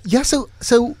 Yeah. So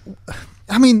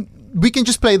I mean, we can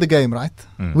just play the game, right?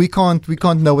 We can't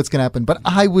know what's going to happen. But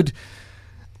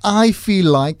I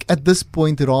feel like at this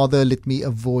point, rather let me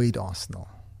avoid Arsenal.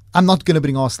 I'm not going to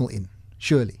bring Arsenal in,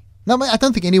 surely. No, I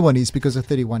don't think anyone is because of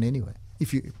 31 anyway.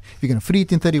 If you're going to free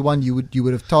it in 31, you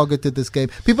would have targeted this game.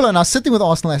 People are now sitting with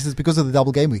Arsenal assets because of the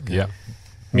double game week. Yeah.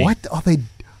 What are they?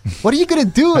 What are you going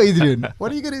to do, Adrian?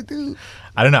 What are you going to do?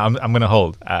 I don't know. I'm going to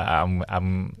hold. I'm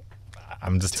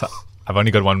just. I've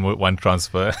only got one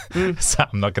transfer, so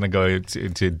I'm not going to go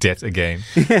into debt again.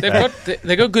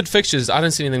 They've got good fixtures. I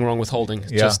don't see anything wrong with holding.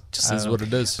 It just is what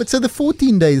it is. But so the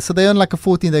 14 days, so they're on like a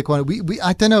 14-day quarantine. We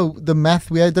I don't know the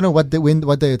math. I don't know what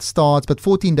day it starts, but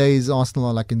 14 days Arsenal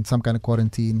are like in some kind of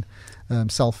quarantine,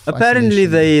 self. Apparently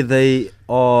they'll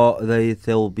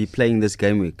be playing this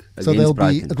game week So against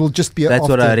Brighton. it will just be. That's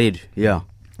after. what I read. Yeah.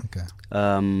 Okay.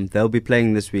 They'll be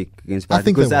playing this week against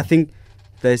Brighton because I think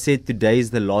they said today is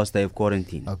the last day of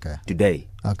quarantine. Okay. Today.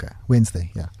 Okay.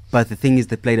 Wednesday. Yeah. But the thing is,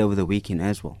 they played over the weekend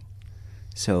as well.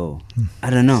 So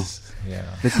I don't know. Yeah.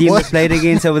 The team they played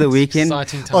against over the weekend.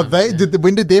 Exciting Oh, time.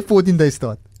 when did their 14 days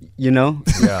start? You know,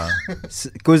 Yeah.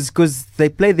 because they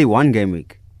played the one game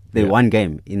week. They Yeah. one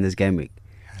game in this game week,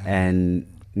 and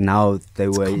now they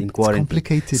were in It's quarantine.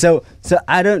 complicated. So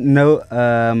I don't know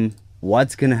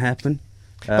what's gonna happen.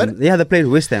 They played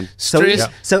West Ham. Stress.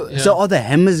 So are the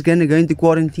Hammers gonna go into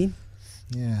quarantine?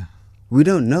 Yeah. We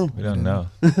don't know. We don't know.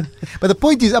 But the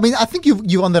point is, I mean, I think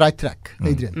you're on the right track,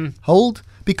 Adrian. Hold,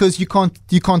 because you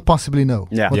can't possibly know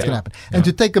what's Yeah. going to happen. And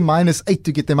to take a -8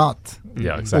 to get them out,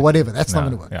 Yeah, exactly. or whatever, that's not No.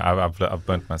 going to work. Yeah, I've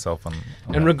burnt myself on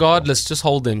And that. regardless, just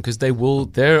hold them because they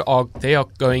are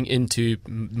going into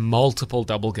multiple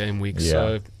double game weeks. Yeah.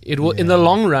 So it will in the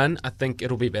long run. I think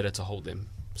it'll be better to hold them.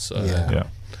 So Yeah.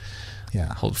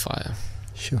 Yeah. hold fire.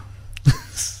 Sure.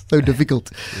 So difficult.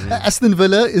 Aston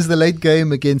Villa is the late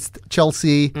game against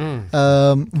Chelsea.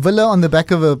 Villa on the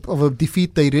back of a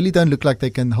defeat, they really don't look like they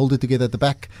can hold it together at the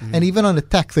back. And even on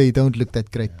attack, they don't look that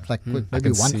great. Like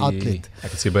maybe one outlet. I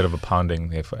can see a bit of a pounding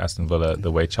there for Aston Villa, the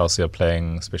way Chelsea are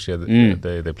playing, especially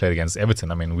they played against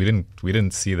Everton. I mean, we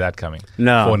didn't see that coming.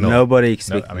 No, 4-0. nobody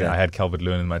expected I mean, that. I had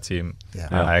Calvert-Lewin in my team. Yeah.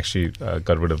 I actually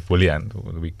got rid of Willian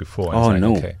the week before. And Oh, it's like,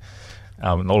 no. Okay.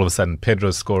 And all of a sudden,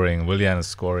 Pedro's scoring, Willian is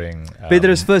scoring.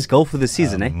 Pedro's first goal for the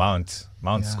season,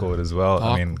 Mount scored as well.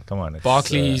 I mean, come on. It's,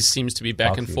 Barkley seems to be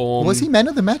back in Barkley. form. Was he man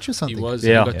of the match or He something? was.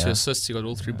 Yeah. He got 2 Yeah. assists. He got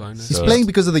all 3 bonus. He's So- playing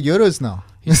because of the Euros now.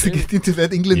 He has to get into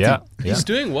that England Yeah, team. yeah. He's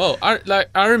doing well.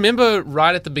 I remember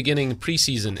right at the beginning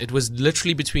pre-season, it was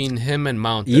literally between him and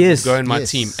Mount that Yes, would go in my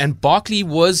yes. team, and Barkley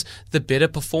was the better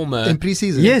performer In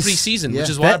pre-season. Yes. pre-season, Yeah.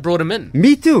 which is why I That- brought him in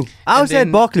Me too. I And was at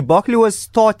then- Barkley. Barkley was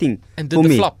starting and did for the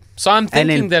me. flop. So I'm And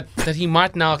thinking then- that he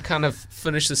might now kind of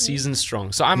finish the season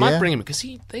strong. So I might Yeah. bring him because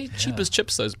they cheap as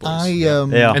chips, those boys. Yeah.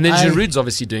 And then I- Giroud's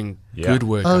obviously doing Yeah. good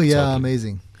work. Oh up yeah, top.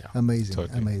 amazing, Yeah. amazing,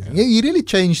 Totally, amazing. yeah. Yeah, you really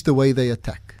changed the way they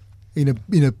attack in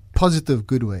a positive,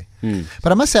 good way.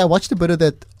 But I must say, I watched a bit of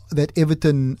that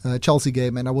Everton Chelsea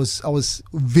game, and I was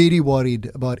very worried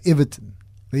about Everton.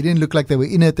 They didn't look like they were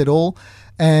in it at all.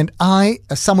 And I,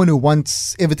 as someone who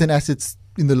wants Everton assets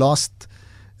in the last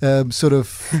sort of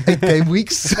 8 game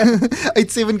weeks,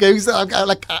 7 games.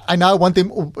 I now want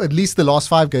them, or at least the last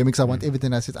 5 game weeks. I want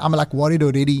Everton assets. I'm like worried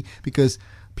already because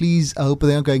please, I hope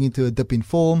they're not going into a dip in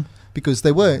form because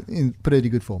they were in pretty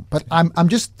good form. But I'm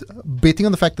just betting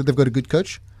on the fact that they've got a good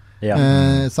coach.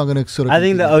 Yeah. It's not going to sort of. I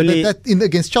think the only-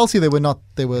 against Chelsea they were not.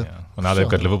 They were. Yeah. Well, now they've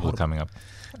got Liverpool coming up.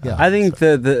 Yeah. I think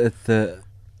a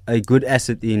good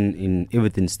asset in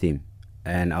Everton's team,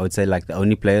 and I would say like the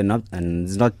only player, and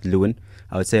it's not Lewin,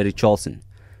 I would say Richarlison.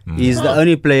 He's the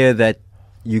only player that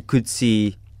you could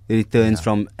see returns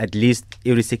from at least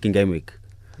every second game week.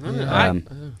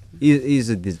 He's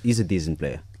a decent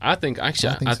player. I think I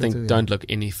think so too, yeah. don't look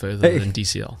any further than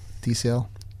DCL. TCL.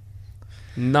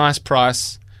 Nice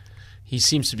price. He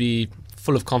seems to be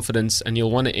full of confidence, and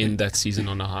you'll want to end that season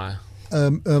on a high.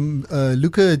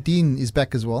 Luca Dean is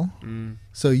back as well.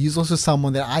 So he's also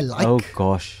someone that I like. Oh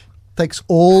gosh. Takes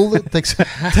all the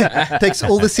takes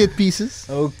all the set pieces.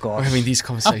 Oh gosh. I mean, these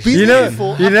conversations. been You there know,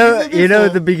 before. you I've know, been there you know. before.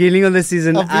 At the beginning of the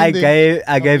season, I've been I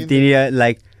there. gave Dinia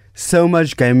like so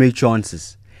much game week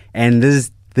chances, and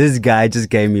this guy just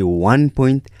gave me 1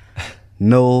 point.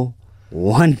 No,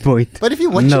 1 point. But if you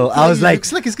watch no, him play, I was it like,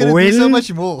 looks like he's going to do so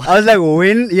much more. I was like,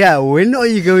 when are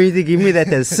you going to give me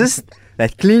that assist,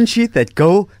 that clean sheet, that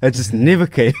goal? It just never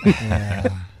came. Yeah.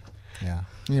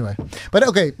 Anyway, but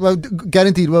okay, well,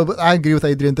 guaranteed. Well, but I agree with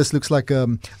Adrian. This looks like a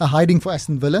hiding for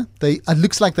Aston Villa. It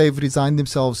looks like they've resigned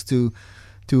themselves to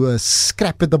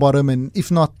scrap at the bottom, and if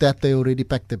not that, they already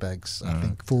packed their bags. I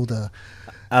think for the.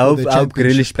 I hope the Grealish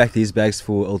championship. packed his bags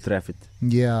for Old Trafford.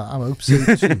 Yeah, I hope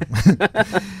so too.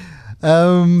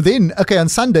 Then, okay, on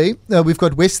Sunday, we've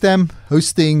got West Ham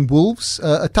hosting Wolves.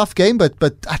 A tough game, but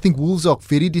I think Wolves are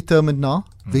very determined now.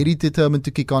 Very determined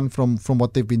to kick on from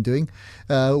what they've been doing.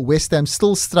 West Ham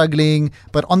still struggling,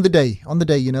 but on the day,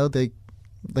 you know, they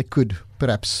could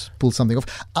perhaps pull something off.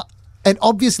 And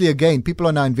obviously, again, people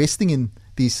are now investing in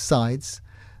these sides.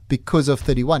 because of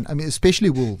 31. I mean,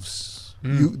 especially Wolves.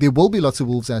 There will be lots of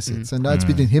Wolves assets. And now it's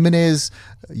between Jimenez,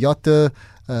 Jota,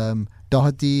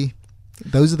 Doherty.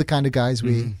 Those are the kind of guys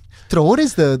we... Traore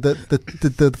is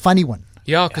the funny one.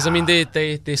 Yeah, because I mean,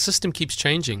 their system keeps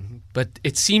changing, but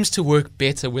it seems to work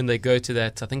better when they go to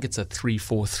that. I think it's a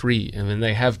 3-4-3, and when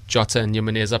they have Jota and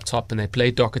Jimenez up top, and they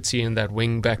play Doherty in that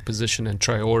wing back position, and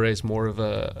Traore is more of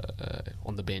a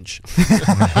on the bench.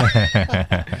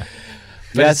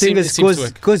 I think it's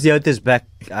because Jota's back.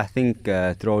 I think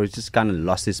Traore just kind of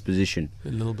lost his position a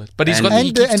little bit, but he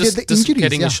keeps the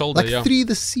injuries, his shoulder, like 3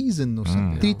 this season or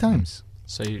something, 3 times.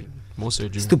 So more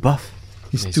surgery. He's too buff.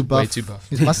 He's too buff. Way too buff.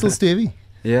 His muscles too heavy.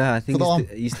 Yeah, I think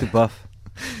he's too buff.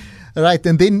 All right,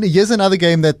 and then here's another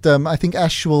game that I think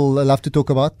Ash will love to talk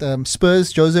about.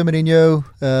 Spurs, Jose Mourinho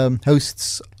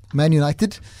hosts Man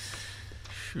United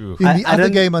in the other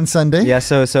game on Sunday. Yeah,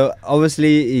 so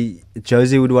obviously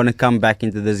Jose would want to come back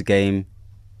into this game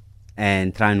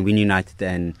and try and win United,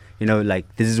 and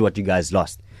like, this is what you guys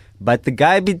lost. But the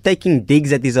guy be taking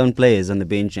digs at his own players on the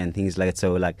bench and things like that.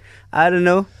 So, like, I don't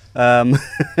know.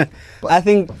 I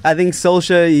think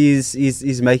Solskjaer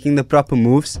is making the proper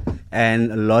moves,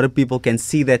 and a lot of people can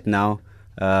see that now.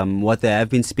 What they have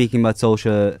been speaking about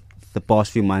Solskjaer the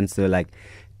past few months, they're like,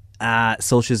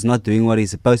 Solskjaer's not doing what he's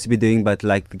supposed to be doing, but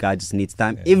like, the guy just needs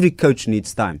time. Yeah. Every coach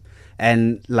needs time,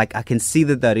 and like, I can see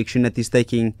the direction that he's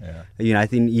taking. I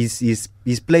think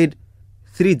he's played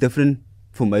 3 different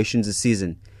formations this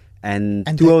season. And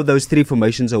 2 of those 3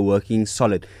 formations are working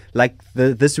solid. Like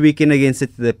this weekend against it,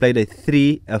 they played a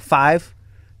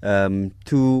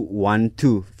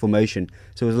 5-2-1-2 formation.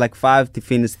 So it was like 5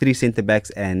 defenders, 3 centre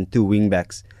backs, and 2 wing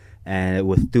backs, and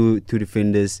with two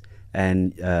defenders,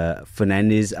 and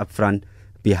Fernandes up front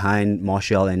behind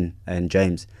Martial and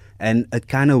James. And it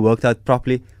kind of worked out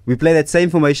properly. We played that same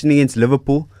formation against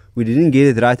Liverpool. We didn't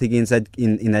get it right against that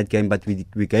in that game, but we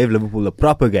gave Liverpool a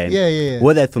proper game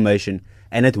with that formation.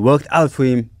 And it worked out for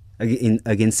him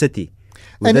against City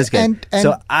with this game.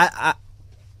 So I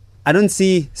don't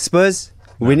see Spurs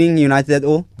winning United at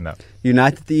all. No.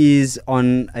 United is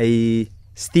on a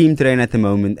steam train at the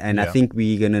moment, and I think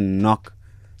we're going to knock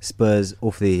Spurs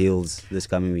off their heels this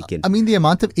coming weekend. I mean, the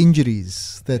amount of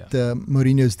injuries that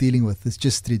Mourinho is dealing with is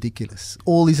just ridiculous.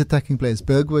 All these attacking players.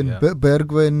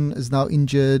 Bergwijn is now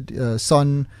injured.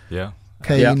 Son,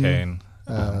 Kane.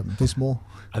 There's more.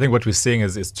 I think what we're seeing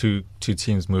is two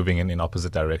teams moving in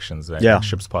opposite directions. Right? Like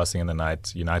ships passing in the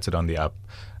night. United on the up,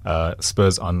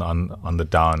 Spurs on the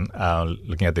down.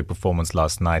 Looking at their performance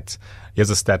last night, here's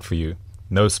a stat for you: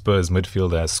 no Spurs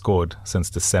midfielder has scored since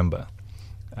December,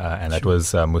 and that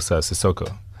was Musa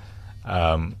Sissoko.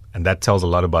 And that tells a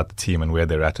lot about the team and where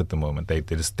they're at the moment. They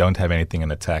just don't have anything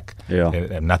in attack. They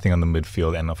have nothing on the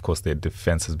midfield, and of course their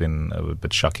defense has been a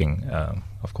bit shocking.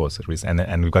 Of course,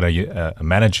 and we've got a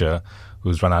manager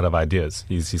who's run out of ideas.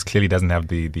 He's clearly doesn't have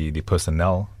the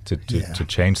personnel to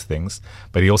change things,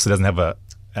 but he also doesn't have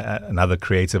another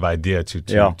creative idea to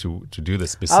do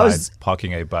this besides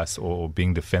parking a bus or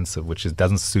being defensive, which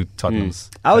doesn't suit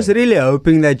Tottenham's. I was really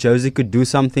hoping that Jose could do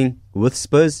something with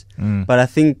Spurs, but I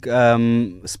think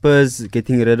Spurs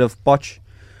getting rid of Poch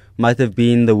might have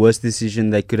been the worst decision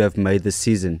they could have made this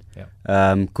season,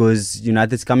 because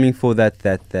United's coming for that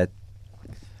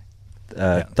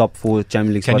top 4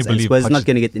 Champions League spots, and Spurs not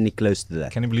going to get any close to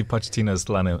that. Can you believe Pochettino is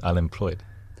still unemployed?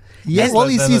 Yeah, well,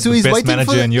 he's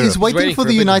waiting for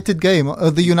the United game,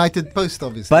 or the United post,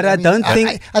 obviously. But I don't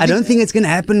think it's going to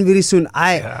happen very soon.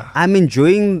 I'm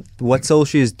enjoying what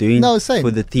Solskjaer is doing for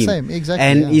the team. Exactly,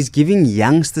 and he's giving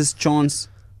youngsters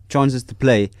chances to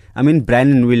play. I mean,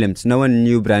 Brandon Williams. No one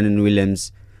knew Brandon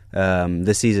Williams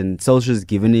this season. Solskjaer's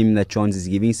given him that chance. He's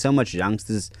giving so much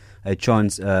youngsters a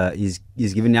chance. He's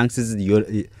given youngsters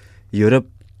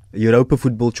Europa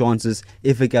football chances,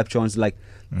 FA Cup chances. Like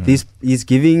he's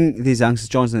giving these youngsters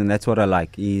chances, and that's what I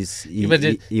like. He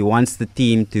wants the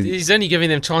team to. He's only giving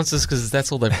them chances because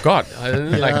that's all they've got.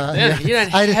 He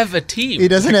don't have a team. He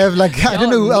doesn't have I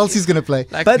don't know who else he's going to play.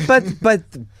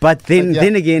 But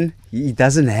then again, he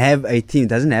doesn't have a team.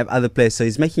 Doesn't have other players, so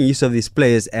he's making use of these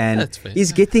players, and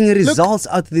he's getting results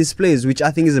out of these players, which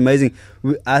I think is amazing.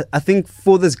 I think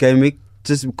for this game week,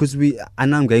 just because I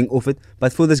know I'm going off it,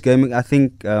 but for this game week, I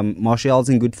think Martial's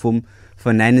in good form.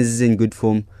 Fernandes is in good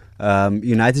form.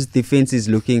 United's defense is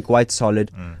looking quite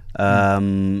solid.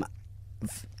 I'm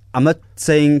not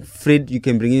saying Fred you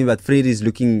can bring him, but Fred is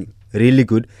looking really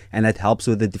good, and that helps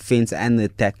with the defense and the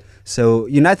attack. So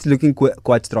United's looking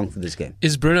quite strong for this game.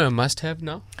 Is Bruno a must-have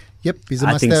now? Yep, he's a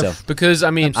must-have. I think so. Because,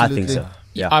 I mean... I think so.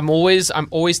 Yeah. I'm always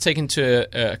taking into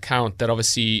account that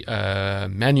obviously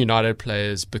Man United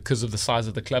players, because of the size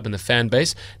of the club and the fan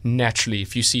base, naturally,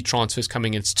 if you see transfers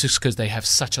coming in, it's just because they have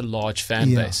such a large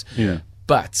fan base. Yeah.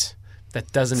 But that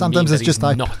doesn't Sometimes mean it's that just he's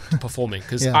hype. not performing,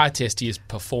 because Yeah. ITST is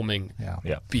performing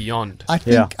Yeah. beyond. I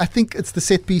think it's the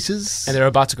set pieces. And they're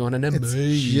about to go on an It's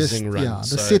amazing run. Yeah, the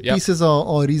So, set yep, pieces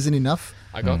are reason enough.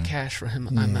 I got cash for him.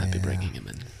 I might be bringing him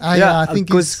in. I think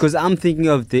he's- because I'm thinking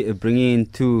of bringing in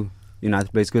 2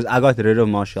 United players, because I got rid of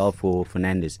Martial for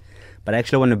Fernandes, but I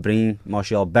actually want to bring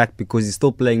Martial back because he's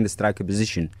still playing the striker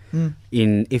position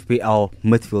in FPL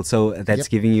midfield, so that's Yep.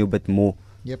 giving you a bit more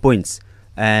Yep. points.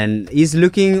 And he's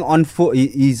looking on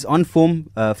he's on form.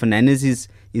 Fernandes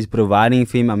is providing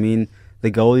for him. I mean, the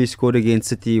goal he scored against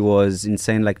City was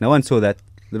insane. Like, no one saw that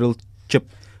little chip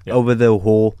over the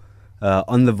wall.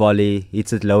 On the volley,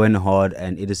 hits it low and hard,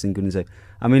 and Edison couldn't say.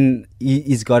 I mean,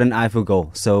 he's got an eye for goal.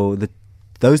 So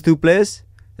those 2 players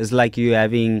is like you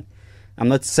having. I'm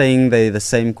not saying they're the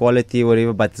same quality or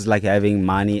whatever, but it's like having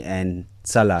Mane and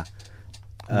Salah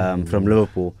from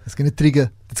Liverpool. It's gonna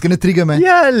trigger, man.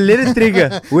 Yeah, let it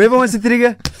trigger. Whoever wants to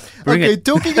trigger, bring Okay, it.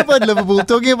 talking about Liverpool.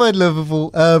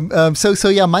 So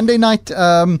yeah, Monday night,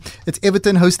 it's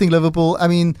Everton hosting Liverpool. I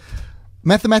mean,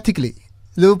 mathematically,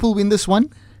 Liverpool win this one.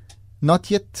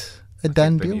 Not yet a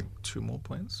done They deal. need 2 more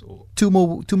points. Or Two more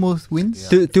wins.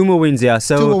 Two more wins, yeah.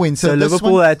 So, 2 more wins. So this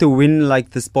Liverpool one- had to win like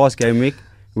this past game week.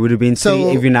 It would have been 3 So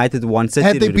if United won City.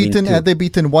 Had it they would have been 2.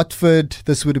 beaten Watford,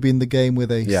 this would have been the game where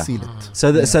they Yeah. seal it.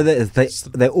 So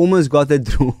they almost got the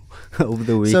draw over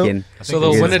the weekend. I So think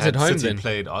they'll because win it had at home City then.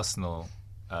 played Arsenal.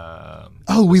 We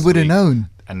this would have week, known.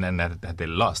 And then had they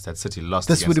lost, had City lost,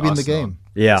 This would have been the against game.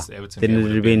 Yeah, Arsenal, Everton then game it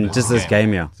would have been the just this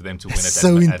game, yeah. For them to win it That's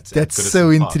at so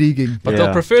Goodison Park. intriguing. But Yeah.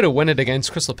 they'll prefer to win it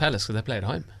against Crystal Palace because they play at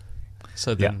home.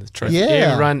 So then Yeah. the trophy, Yeah.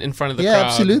 everyone in front of the Yeah, crowd.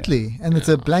 absolutely. And it's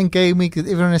a blank game week.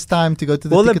 Everyone has time to go to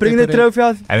the. Well, they ticket bring the put in. trophy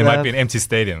out. And it might be an empty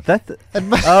stadium. That.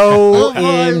 Oh,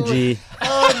 OMG.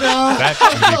 Oh no! That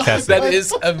would be classic. That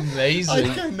is I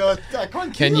amazing. cannot. I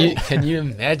can't. Can you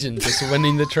imagine just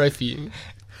winning the trophy?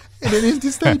 in an empty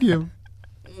stadium?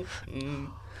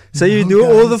 So you No, do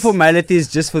all the guys. formalities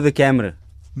just for the camera.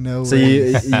 No. So way.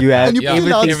 you have And you Yeah, put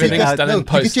your everything everything's loudspeakers. done No, in you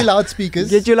post. get your loudspeakers.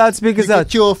 Get your loudspeakers you out.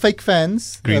 get your fake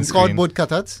fans, Green screen. cardboard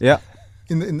cutouts. Yeah.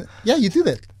 Yeah, you do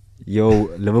that. Yo,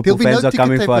 Liverpool There'll be fans no are ticket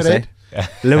coming tape for us, eh? parade.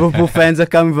 Liverpool fans are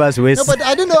coming for us, Wes. No, but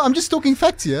I don't know. I'm just talking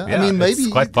facts here. Yeah, I mean, maybe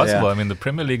it's quite possible. Yeah. I mean, the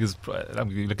Premier League is. I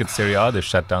mean, you look at Serie A; they've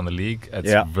shut down the league. It's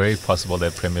Yeah. very possible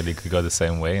that Premier League could go the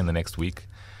same way in the next week.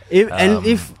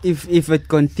 If it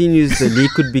continues, the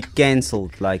league could be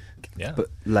cancelled. Like, Yeah,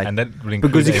 like and that would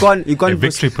because include you can't a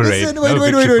victory parade. Listen, no wait,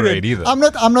 victory wait. parade either. I'm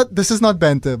not. This is not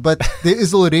banter, but there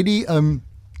is already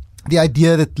the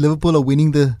idea that Liverpool are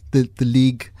winning the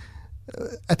league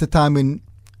at a time when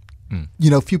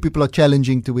few people are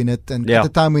challenging to win it, and Yeah. at a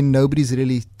time when nobody's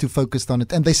really too focused on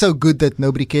it, and they're so good that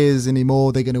nobody cares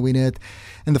anymore. They're going to win it,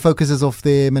 and the focus is off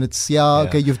them, and it's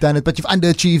okay, you've done it, but you've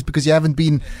underachieved because you haven't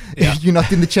been. You're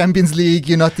not in the Champions League.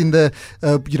 You're not in the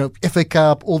FA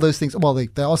Cup. All those things. Well, they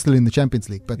are still in the Champions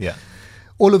League, but Yeah,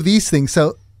 all of these things.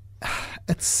 So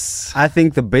it's I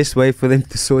think the best way for them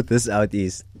to sort this out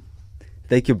is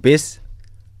take your best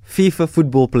FIFA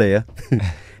football player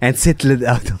and settle it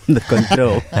out on the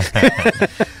control.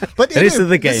 but Rest of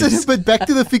the games. But back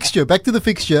to the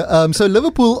fixture. So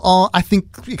Liverpool are, I think,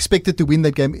 expected to win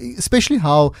that game, especially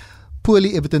how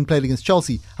poorly Everton played against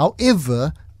Chelsea.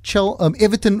 However,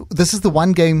 Everton, this is the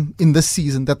one game in this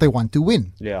season that they want to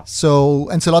win. Yeah. So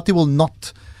Ancelotti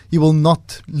will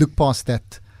not look past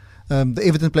that. The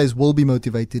Everton players will be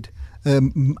motivated.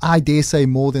 I dare say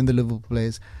more than the Liverpool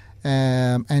players.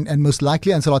 And most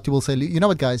likely Ancelotti will say, you know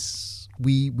what, guys,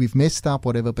 we've messed up,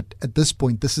 whatever, but at this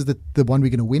point, this is the one we're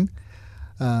going to win,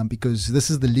 because this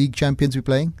is the league champions we're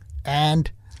playing, and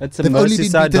It's a they've only been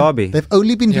Merseyside beaten. derby. They've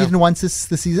only been Yeah. beaten once this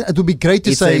season. It would be great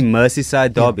to It's say a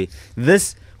Merseyside derby.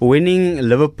 This winning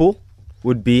Liverpool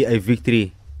would be a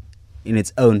victory in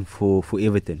its own for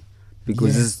Everton,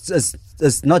 because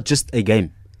it's not just a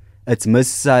game. It's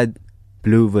Merseyside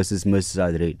Blue versus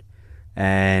Merseyside Red,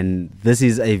 and this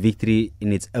is a victory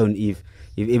in its own. If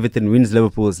Everton wins,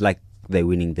 Liverpool is like they're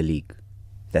winning the league.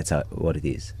 That's what it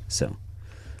is. So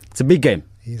it's a big game.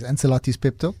 He's Ancelotti's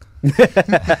pep talk.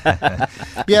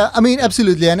 Yeah, I mean,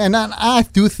 absolutely, and I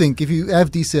do think if you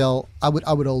have DCL, I would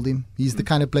hold him. He's the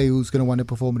kind of player who's going to want to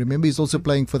perform. Remember, he's also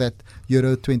playing for that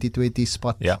Euro 2020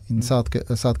 spot in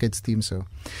Southgate's team. So,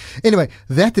 anyway,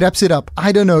 that wraps it up.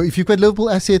 I don't know if you've got Liverpool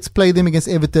assets, play them against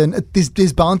Everton.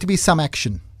 There's bound to be some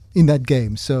action in that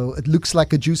game, so it looks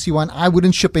like a juicy one. I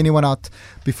wouldn't ship anyone out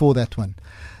before that one.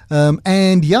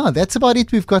 And yeah, that's about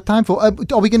it we've got time for. Are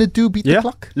we going to do Beat the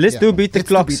Clock? Let's do Beat the let's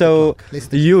do Clock. Beat the So, Clock. Let's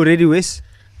do you ready, Wes?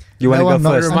 You want No, to I'm go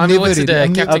not. first? I'm Remind me never what's ready. the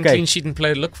I'm captain okay. clean sheet and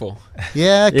player to look for.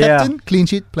 Yeah, Yeah. captain, clean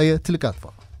sheet, player to look out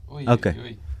for.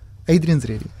 Okay. Adrian's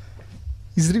ready.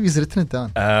 He's written it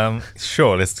down.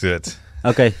 Sure, let's do it.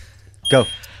 Okay, go.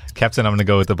 Captain, I'm going to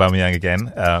go with Aubameyang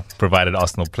again, provided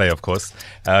Arsenal play, of course.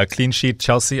 Clean sheet,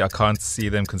 Chelsea. I can't see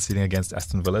them conceding against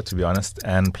Aston Villa, to be honest.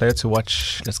 And player to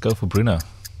watch, let's go for Bruno.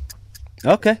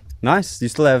 Okay, nice. You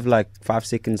still have like 5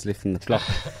 seconds left on the clock.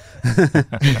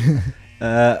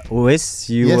 Wes,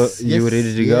 you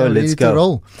ready to go? Yeah, Let's ready to go.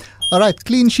 roll. All right,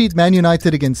 clean sheet, Man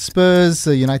United against Spurs.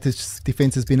 United's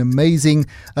defense has been amazing.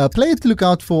 Player to look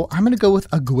out for, I'm going to go with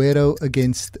Aguero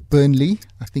against Burnley.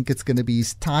 I think it's going to be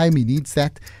his time. He needs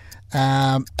that.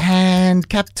 And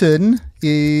captain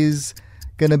is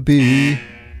going to be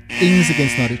Ings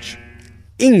against Norwich.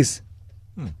 Ings.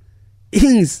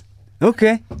 Ings.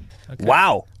 Okay.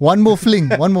 Wow. One more fling.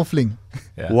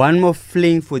 Yeah. One more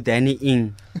fling for Danny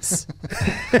Ings.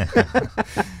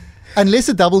 Unless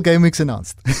a double game week's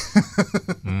announced.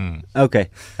 Okay.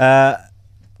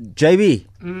 JB,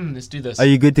 Let's do this. are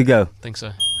you good to go? think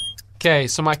so. Okay,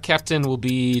 so my captain will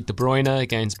be De Bruyne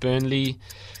against Burnley.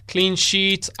 Clean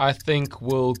sheet, I think,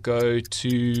 will go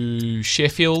to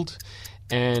Sheffield.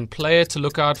 And player to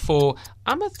look out for,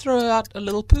 I'm going to throw out a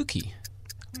little Pookie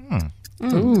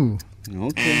Ooh.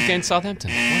 Okay. against Southampton.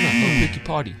 Why not? Little Pookie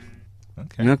party.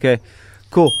 Okay. Okay.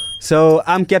 Cool. So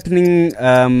I'm captaining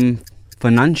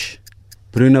Fernandes,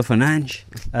 Bruno Fernandes.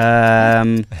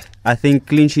 I think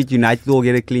clean sheet. United will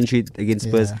get a clean sheet against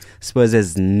Spurs. Yeah. Spurs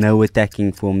has no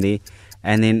attacking form there.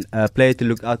 And then player to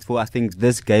look out for, I think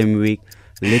this game week,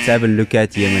 let's have a look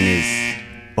at Jimenez.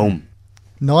 Boom.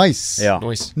 Nice. Yeah.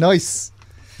 Noise.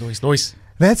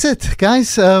 That's it,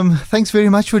 guys. Thanks very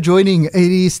much for joining. It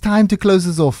is time to close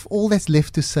this off. All that's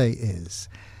left to say is,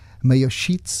 may your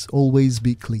sheets always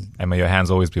be clean. And may your hands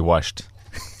always be washed.